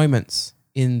Trek moments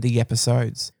in the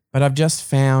episodes. But I've just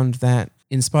found that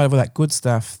in spite of all that good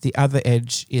stuff, the other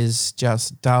edge is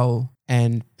just dull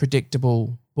and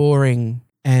predictable, boring,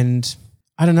 and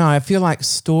I don't know, I feel like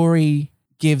story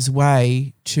gives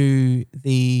way to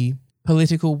the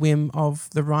political whim of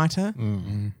the writer,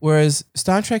 whereas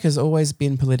Star Trek has always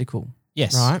been political.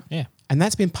 Yes. Right? Yeah. And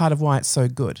that's been part of why it's so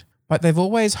good. But they've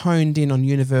always honed in on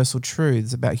universal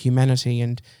truths about humanity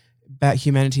and about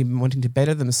humanity wanting to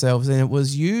better themselves, and it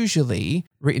was usually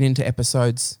written into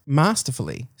episodes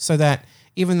masterfully, so that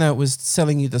even though it was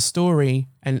selling you the story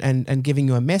and giving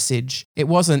you a message, it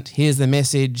wasn't, here's the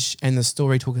message and the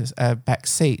story took a back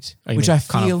seat, which I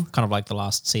feel... Kind of like the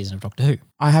last season of Doctor Who.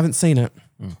 I haven't seen it,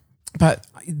 but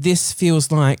this feels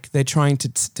like they're trying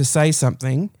to say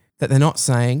something that they're not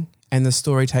saying, and the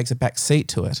story takes a back seat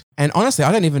to it. And honestly,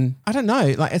 I don't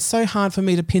know. Like, it's so hard for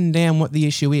me to pin down what the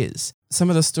issue is. Some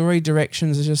of the story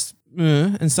directions are just,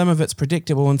 and some of it's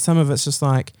predictable, and some of it's just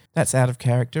like, that's out of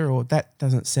character, or that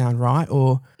doesn't sound right,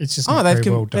 or It's just not very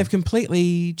well done. they've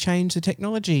completely changed the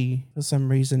technology for some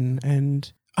reason,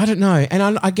 and I don't know.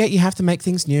 And I get you have to make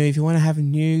things new if you want to have a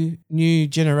new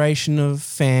generation of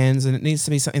fans, and it needs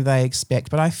to be something they expect.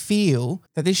 But I feel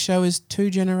that this show is too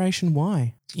Generation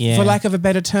Y, for lack of a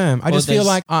better term. I just feel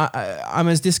like I'm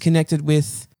as disconnected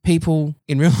with people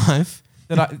in real life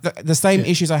that the same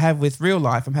issues I have with real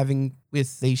life I'm having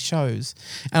with these shows.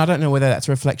 And I don't know whether that's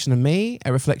a reflection of me,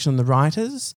 a reflection on the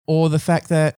writers, or the fact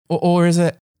that, or is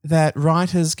it that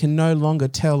writers can no longer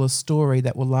tell a story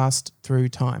that will last through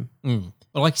time.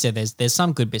 Well, like you said, there's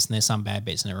some good bits and there's some bad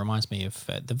bits, and it reminds me of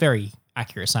the very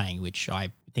accurate saying, which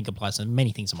I think applies to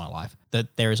many things in my life,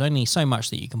 that there is only so much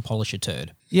that you can polish a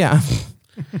turd. Yeah.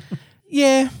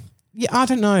 Yeah, I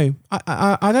don't know.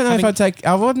 I don't know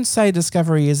I wouldn't say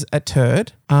Discovery is a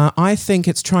turd. I think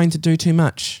it's trying to do too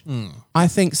much. I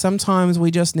think sometimes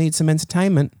we just need some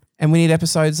entertainment, and we need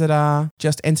episodes that are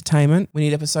just entertainment. We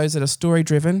need episodes that are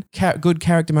story-driven, good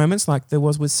character moments like there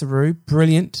was with Saru,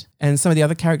 brilliant. And some of the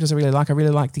other characters I really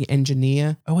like the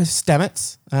engineer.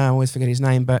 Stamets. I always forget his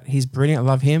name, but he's brilliant. I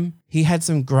love him. He had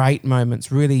some great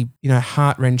moments, really,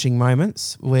 heart-wrenching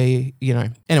moments where,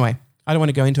 anyway, I don't want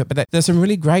to go into it, but there's some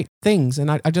really great things.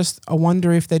 And I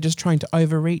wonder if they're just trying to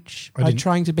overreach by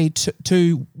trying to be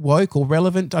too woke or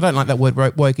relevant. I don't like that word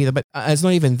woke either, but it's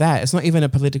not even that. It's not even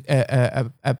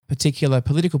a particular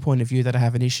political point of view that I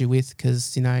have an issue with,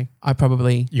 because, I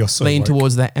probably lean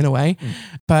towards that in a way.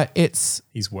 But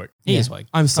he's woke. He is woke.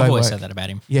 I'm so I've always woke. said that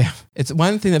about him. Yeah. It's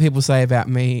one thing that people say about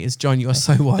me is, John, you're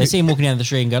so woke. They see him walking down the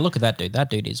street and go, look at that dude. That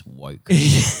dude is woke.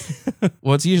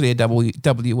 Well, it's usually a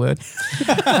W word.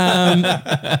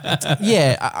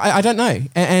 Yeah, I don't know.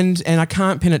 And I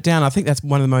can't pin it down. I think that's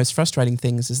one of the most frustrating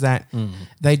things is that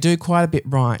they do quite a bit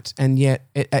right, and yet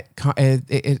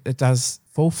it does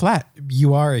fall flat.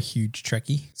 You are a huge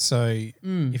Trekkie, so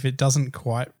if it doesn't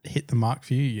quite hit the mark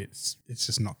for you, it's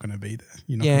just not going to be there.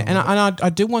 I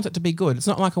do want it to be good. It's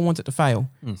not like I want it to fail.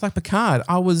 It's like Picard.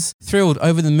 I was thrilled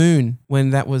over the moon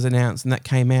when that was announced and that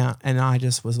came out, and I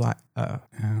just was like,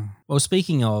 Well,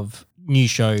 speaking of new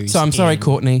shows. So I'm sorry,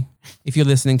 Courtney, if you're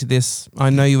listening to this. I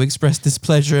know you expressed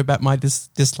displeasure about my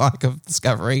dislike of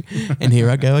Discovery, and here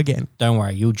I go again. Don't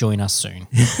worry, you'll join us soon.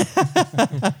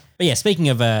 But yeah, speaking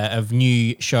of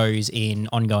new shows in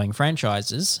ongoing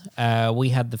franchises, we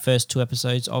had the first 2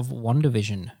 episodes of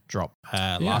WandaVision drop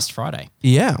last Friday.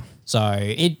 Yeah. So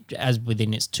it, as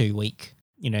within its 2-week,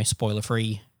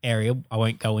 spoiler-free area, I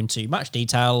won't go into much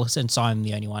detail since I'm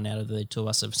the only one out of the 2 of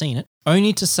us have seen it.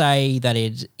 Only to say that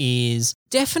it is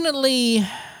definitely...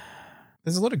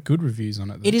 There's a lot of good reviews on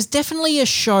it, though. It is definitely a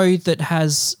show that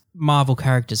has Marvel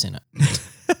characters in it.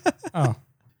 Oh,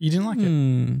 you didn't like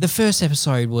it? The first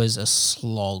episode was a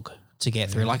slog to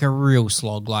get through, like a real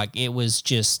slog. Like, it was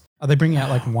just... Are they bringing out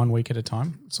like 1 week at a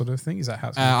time sort of thing? Is that how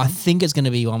it's I think it's going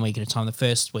to be 1 week at a time. The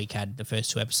first week had the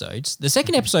first 2 episodes. The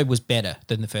second episode was better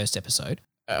than the first episode.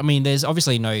 I mean, there's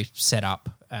obviously no setup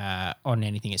on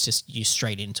anything. It's just you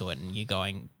straight into it and you're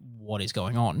going, what is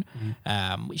going on?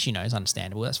 Which, is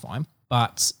understandable. That's fine.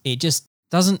 But it just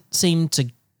doesn't seem to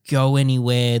go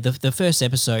anywhere. The first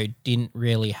episode didn't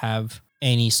really have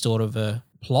any sort of a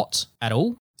plot at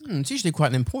all. It's usually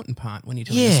quite an important part when you're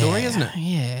telling a story, isn't it?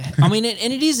 Yeah. I mean,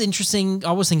 and it is interesting.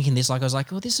 I was thinking this, I was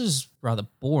like, well, this is rather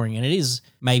boring. And it is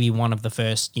maybe one of the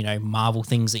first, Marvel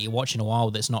things that you watch in a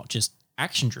while that's not just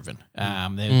action driven.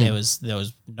 There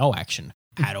was no action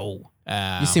at all.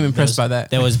 You seem impressed by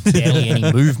that. There was barely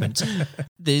any movement.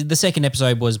 The second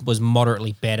episode was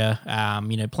moderately better.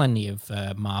 Plenty of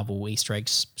Marvel Easter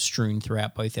eggs strewn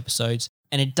throughout both episodes.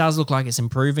 And it does look like it's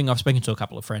improving. I've spoken to a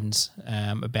couple of friends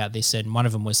about this, and one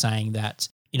of them was saying that,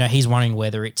 he's wondering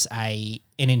whether it's an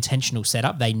intentional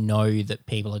setup. They know that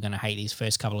people are going to hate these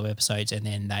first couple of episodes, and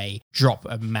then they drop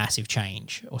a massive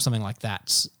change or something like that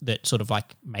sort of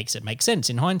like makes it make sense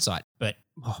in hindsight. But,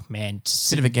 oh man,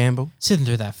 bit of a gamble. Sitting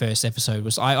through that first episode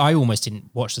was I almost didn't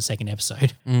watch the second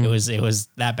episode. It was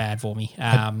that bad for me.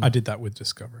 I did that with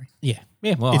Discovery. Yeah.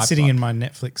 Well, it's sitting in my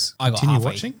Netflix. I got Continue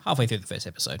watching halfway through the first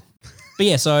episode. But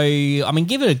yeah, so I mean,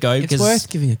 give it a go. It's worth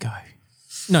giving a go.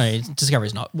 No,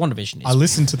 Discovery's not. WandaVision is. I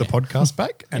listened to the podcast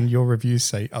back, and your reviews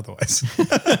say otherwise.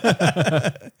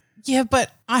 Yeah,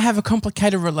 but I have a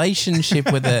complicated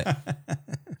relationship with it.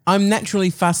 I'm naturally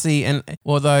fussy, and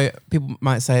although people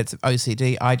might say it's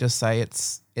OCD, I just say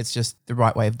it's just the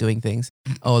right way of doing things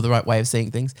or the right way of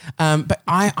seeing things. But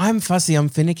I'm fussy. I'm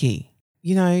finicky.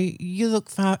 You know, you look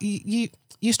far. You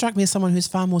strike me as someone who's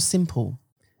far more simple.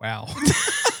 Wow.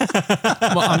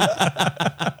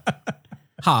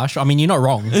 Harsh. I mean, you're not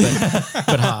wrong,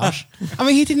 but harsh. I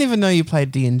mean, he didn't even know you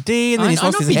played D&D, and then he's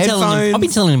lost his headphones. I've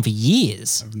been telling him for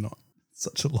years I'm not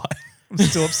such a lie. I'm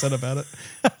still upset about it.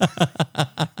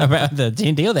 about the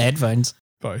D&D or the headphones.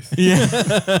 Both.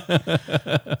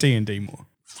 Yeah. D&D more.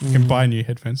 You can buy new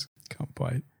headphones. Can't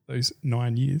buy those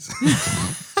 9 years.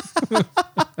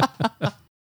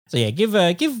 So yeah, give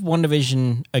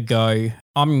WandaVision a go.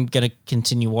 I'm going to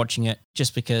continue watching it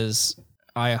just because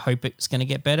I hope it's going to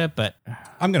get better, but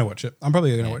I'm going to watch it. I'm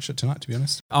probably going to watch it tonight, to be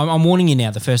honest. I'm warning you now,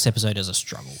 the first episode is a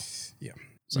struggle. Yeah.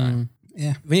 So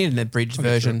Yeah. We need an abridged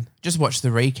version. Just watch the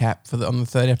recap on the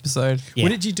third episode. Yeah. What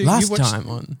did you do? Last you watched, time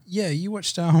on. Yeah, you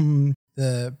watched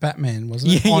the Batman,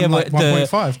 wasn't it? Yeah, On but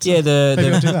 1.5. Yeah,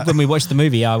 Maybe I'll do that. when we watched the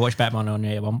movie, I watched Batman on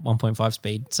 1.5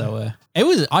 speed. So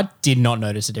I did not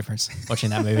notice a difference watching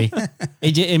that movie.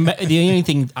 The only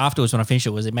thing afterwards when I finished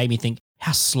it was it made me think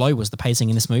how slow was the pacing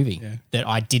in this movie that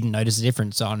I didn't notice a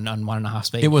difference on 1.5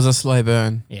 speed. It was a slow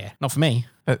burn. Yeah, not for me.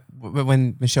 But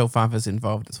when Michelle Pfeiffer's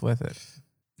involved, it's worth it.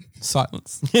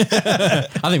 Silence.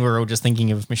 I think we're all just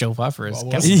thinking of Michelle Pfeiffer as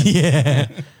Well, Catwoman. Yeah.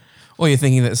 Or you're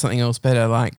thinking that something else better,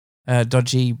 like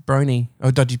Dodgy Brony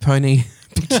or Dodgy Pony.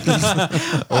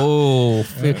 Oh,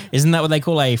 isn't that what they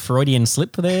call a Freudian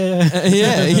slip there?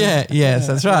 Yes,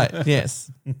 that's right.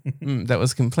 Yes. That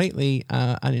was completely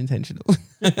unintentional.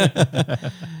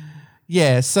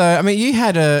 Yeah, so, I mean,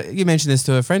 you mentioned this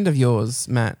to a friend of yours,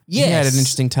 Matt. Yes. He had an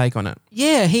interesting take on it.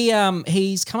 Yeah,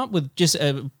 he's come up with just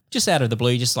out of the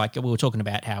blue, just like we were talking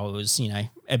about how it was,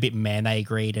 a bit man, they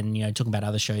agreed, and, talking about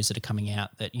other shows that are coming out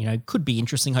that, could be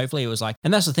interesting. Hopefully it was like,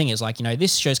 and that's the thing is like,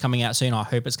 this show's coming out soon. I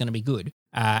hope it's going to be good.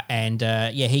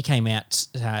 He came out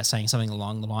saying something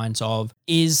along the lines of,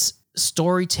 is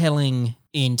storytelling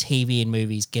in TV and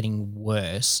movies getting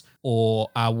worse, or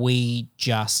are we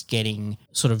just getting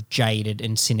sort of jaded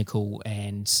and cynical,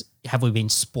 and have we been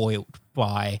spoilt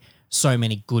by so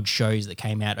many good shows that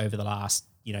came out over the last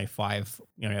 5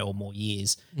 or more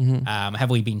years? Have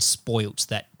we been spoilt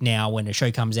that now when a show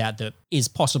comes out that is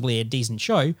possibly a decent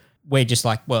show, we're just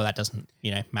like, well, that doesn't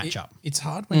match up? It's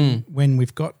hard when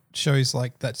we've got shows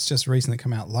like that's just recently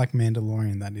come out, like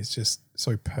Mandalorian, that is just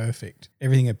so perfect.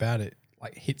 Everything about it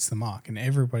like hits the mark, and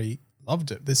everybody loved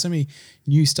it. There's so many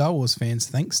new Star Wars fans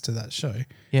thanks to that show.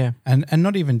 Yeah. And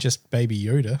not even just Baby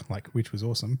Yoda, which was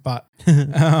awesome, but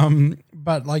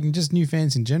like just new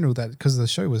fans in general, that because the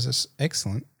show was just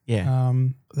excellent. Yeah.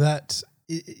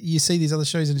 You see these other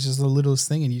shows and it's just the littlest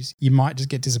thing, and you might just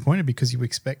get disappointed because you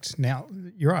expect. Now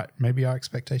you're right, maybe our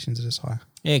expectations are just higher.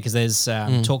 Yeah, because there's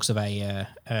talks of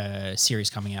a series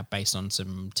coming out based on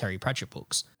some Terry Pratchett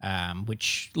books,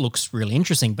 which looks really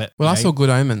interesting. But Well, I saw Good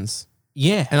Omens.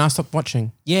 Yeah. And I stopped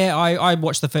watching. Yeah, I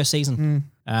watched the first season.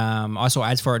 I saw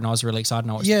ads for it and I was really excited,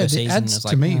 and I watched the first the season. ads and I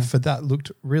was to me for that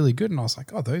looked really good, and I was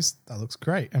like, oh, that looks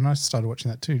great. And I started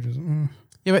watching that too. Just,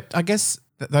 Yeah, but I guess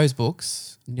those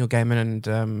books, Neil Gaiman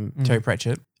and Terry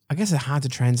Pratchett, I guess they're hard to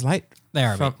translate. They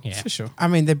are a bit, yeah. For sure. I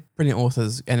mean, they're brilliant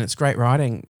authors and it's great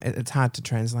writing. It's hard to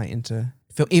translate into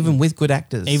film, even with good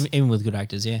actors. Even with good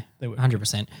actors, yeah. They were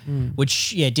 100%.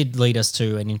 Which, did lead us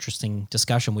to an interesting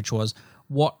discussion, which was,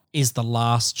 what is the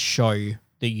last show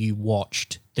that you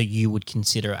watched that you would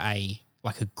consider a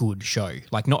good show?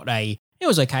 Like not it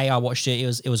was okay, I watched it,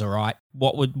 it was all right.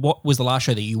 What was the last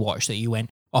show that you watched that you went,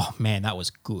 oh man, that was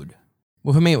good?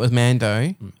 Well, for me, it was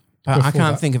Mando, but I Before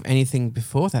can't that. think of anything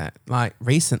before that, like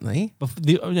recently.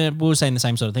 We were saying the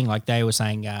same sort of thing. Like they were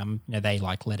saying, they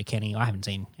like Letterkenny. I haven't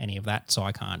seen any of that, so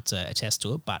I can't attest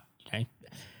to it. But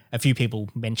a few people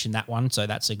mentioned that one, so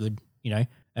that's a good,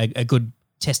 a good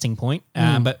testing point.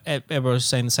 But everyone was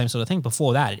saying the same sort of thing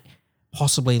before that.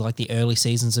 Possibly like the early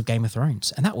seasons of Game of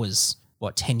Thrones, and that was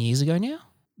 10 years ago now.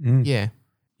 Yeah.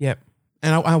 Yep.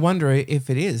 And I wonder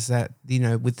if it is that,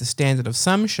 with the standard of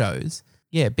some shows,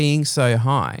 being so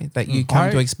high that you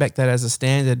come to expect that as a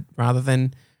standard rather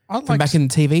than from back in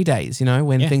the TV days,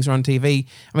 when things were on TV.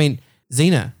 I mean,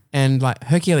 Xena and like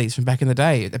Hercules from back in the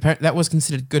day, apparently that was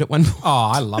considered good at one point.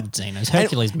 Oh, I loved Xena.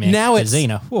 Hercules, man. Now it's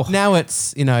Xena. Whew. Now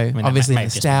it's, obviously that may have just been mostly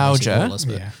nostalgia. flawless,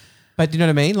 but- But do you know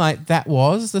what I mean? Like that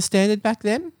was the standard back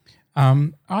then.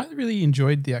 I really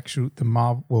enjoyed the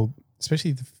Marvel, well,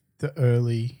 especially the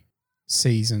early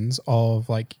seasons of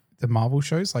like the Marvel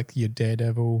shows, like your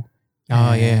Daredevil.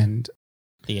 Oh, yeah. and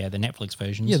The Netflix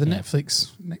versions. yeah, the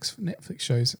Netflix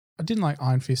shows. I didn't like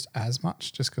Iron Fist as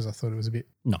much, just because I thought it was a bit.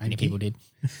 Not many wanky. people did.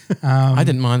 I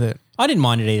didn't mind it. I didn't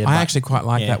mind it either. I but actually quite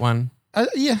liked yeah. that one.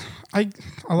 Yeah, I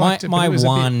liked it. But My it was a bit-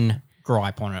 one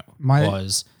gripe on it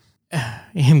was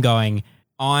him going,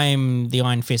 I'm the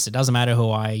Iron Fist. It doesn't matter who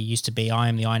I used to be. I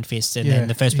am the Iron Fist. And Yeah, then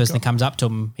the first he person that got- comes up to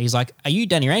him, he's like, are you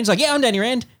Danny Rand? He's like, yeah, I'm Danny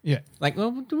Rand. Yeah, Like,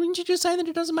 well, wouldn't you just say that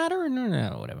it doesn't matter?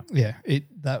 No, whatever. yeah.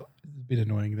 That was a bit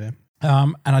annoying there.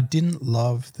 And I didn't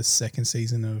love the second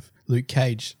season of Luke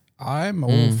Cage. I'm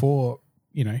all for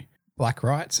black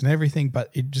rights and everything, but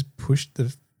it just pushed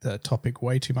the topic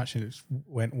way too much, and it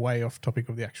went way off topic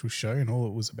of the actual show, and all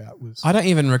it was about was I don't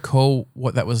even recall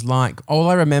what that was like. All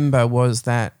I remember was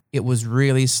that it was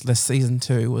really, season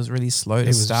 2 was really slow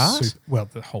to start.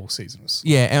 The whole season was.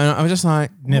 Yeah, and I was just like,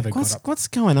 Never got up. what's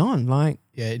going on? Like,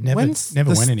 Yeah, it never when's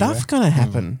never the went anywhere. stuff going to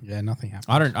happen? Yeah, nothing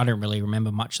happened. I don't really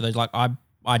remember much of those. Like,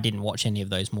 I didn't watch any of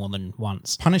those more than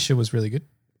once. Punisher was really good.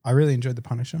 I really enjoyed the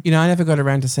Punisher. You know, I never got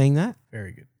around to seeing that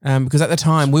Very good. because at the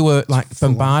time we were like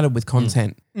bombarded with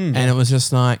content, and it was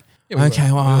just like, Yeah, we okay,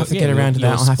 were. well, I'll have to Yeah, get around to you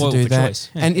were that. I'll have to spoiled do for that. choice.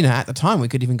 Yeah. And at the time we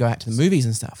could even go out to the movies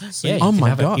and stuff. Yeah, oh my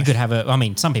god, god, you could have a. I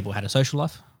mean, some people had a social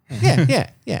life. yeah.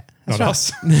 That's Not right.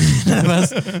 us. None of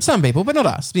us. Some people, but not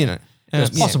us. It's Yeah.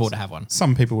 possible to have one.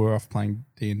 Some people were off playing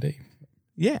D&D.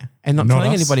 Yeah, and not Not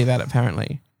telling us. anybody about it.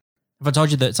 Apparently, Have I told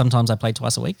you that sometimes I play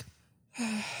twice a week?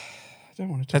 I don't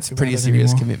want to. that's a pretty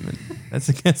serious commitment. That's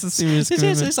a serious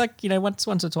commitment. It's like once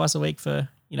or twice a week for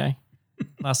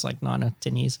last like 9 or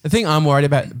 10 years. The thing I'm worried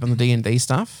about on the D&D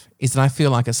stuff is that I feel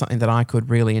like it's something that I could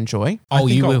really enjoy. Oh,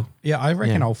 you will. Yeah, I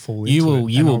reckon Yeah. I'll fall You into will-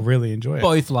 it you and will I'll really enjoy it.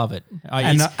 Both love it.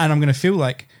 And I'm going to feel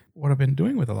like what I've been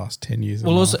doing with the last 10 years. of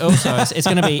Well, my also, life. it's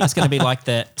going to be like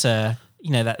that.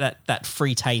 That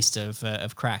free taste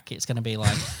of crack. It's going to be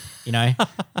like,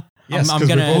 Yes, I'm 'cause we've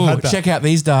gonna all had Ooh, that. check out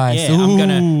these dice. yeah, I'm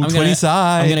gonna 20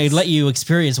 sides. I'm gonna let you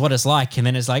experience what it's like, and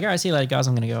then it's like, all right, see you later, guys.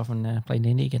 I'm gonna go off and play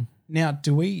D&D again. Now,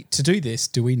 do we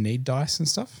need dice and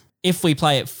stuff? If we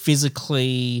play it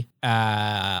physically,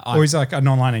 Or is it like an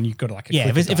online and you've got like a yeah,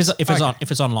 click of dice?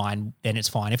 if it's online, then it's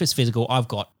fine. If it's physical, I've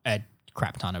got a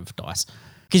crap ton of dice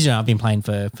because I've been playing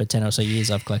for 10 or so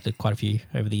years. I've collected quite a few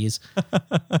over the years.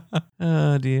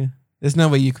 Oh dear, there's no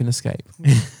way you can escape.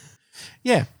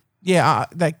 Yeah.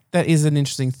 That is an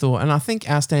interesting thought, and I think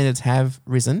our standards have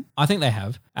risen, I think they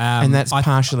have, and that's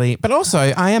partially. But also,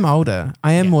 I am older.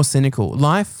 I am more cynical.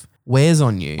 Life wears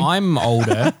on you. I'm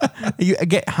older. You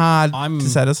get hard to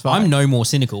satisfy. I'm no more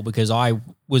cynical because I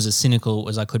was as cynical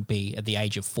as I could be at the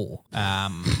age of 4.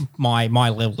 My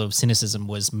level of cynicism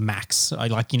was max.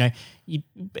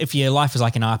 If your life is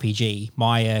like an RPG,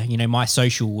 my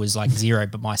social was like 0,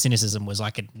 but my cynicism was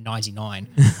like a 99.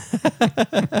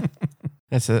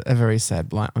 That's a very sad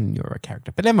blight on your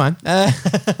character. But never mind.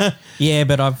 Yeah,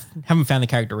 but I haven't found the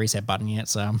character reset button yet,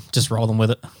 so I'm just rolling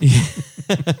with it.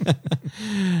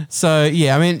 So,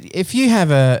 yeah, I mean, if you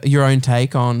have your own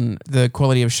take on the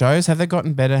quality of shows, have they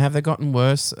gotten better? Have they gotten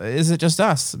worse? Is it just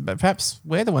us? But perhaps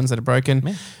we're the ones that are broken.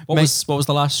 What was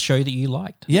the last show that you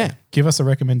liked? Yeah. Give us a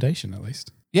recommendation at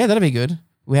least. Yeah, that'll be good.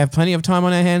 We have plenty of time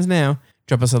on our hands now.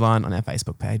 Drop us a line on our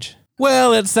Facebook page.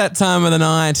 Well, it's that time of the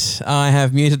night. I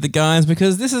have muted the guys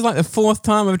because this is like the 4th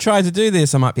time I've tried to do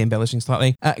this. I might be embellishing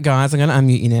slightly. Guys, I'm going to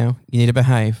unmute you now. You need to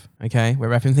behave, okay? We're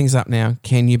wrapping things up now.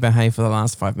 Can you behave for the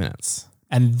last 5 minutes?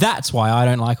 And that's why I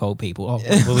don't like old people. Oh,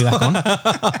 we'll be back on.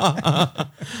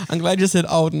 I'm glad you said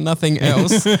old and nothing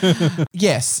else.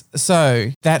 Yes,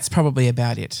 so that's probably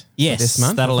about it Yes, for this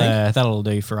month. I think. that'll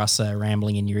do for us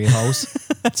rambling in your ear holes.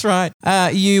 That's right.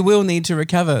 You will need to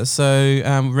recover, so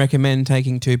recommend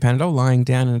taking 2 Panadol, lying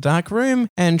down in a dark room,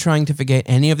 and trying to forget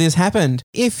any of this happened.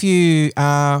 If you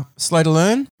are slow to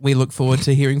learn, we look forward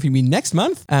to hearing from you next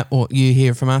month, or you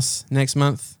hear from us next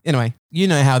month. Anyway, you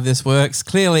know how this works,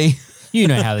 clearly. You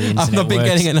know how the internet I've not been works.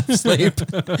 getting enough sleep.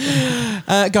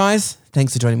 Guys,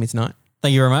 thanks for joining me tonight.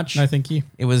 Thank you very much. No, thank you.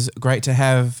 It was great to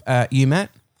have you, Matt.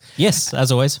 Yes,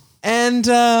 as always. And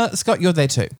Scott, you're there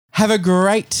too. Have a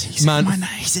great month.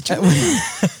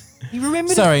 You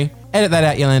remember? Sorry, edit that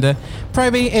out, Yolanda.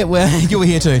 Proby, you were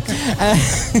here too.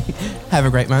 Have a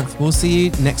great month. We'll see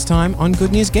you next time on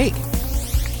Good News Geek.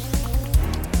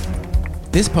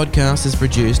 This podcast is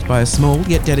produced by a small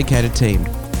yet dedicated team.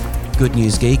 Good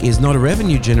News Geek is not a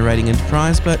revenue-generating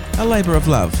enterprise, but a labour of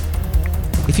love.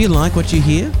 If you like what you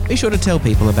hear, be sure to tell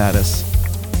people about us.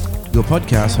 Your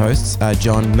podcast hosts are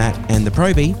John, Matt, and the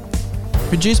Proby.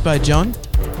 Produced by John.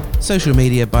 Social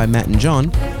media by Matt and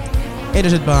John.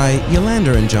 Edited by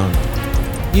Yolanda and John.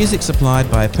 Music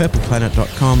supplied by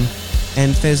purpleplanet.com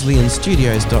and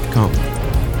thesleyanstudios.com.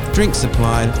 Drinks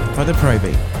supplied by the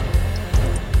Proby.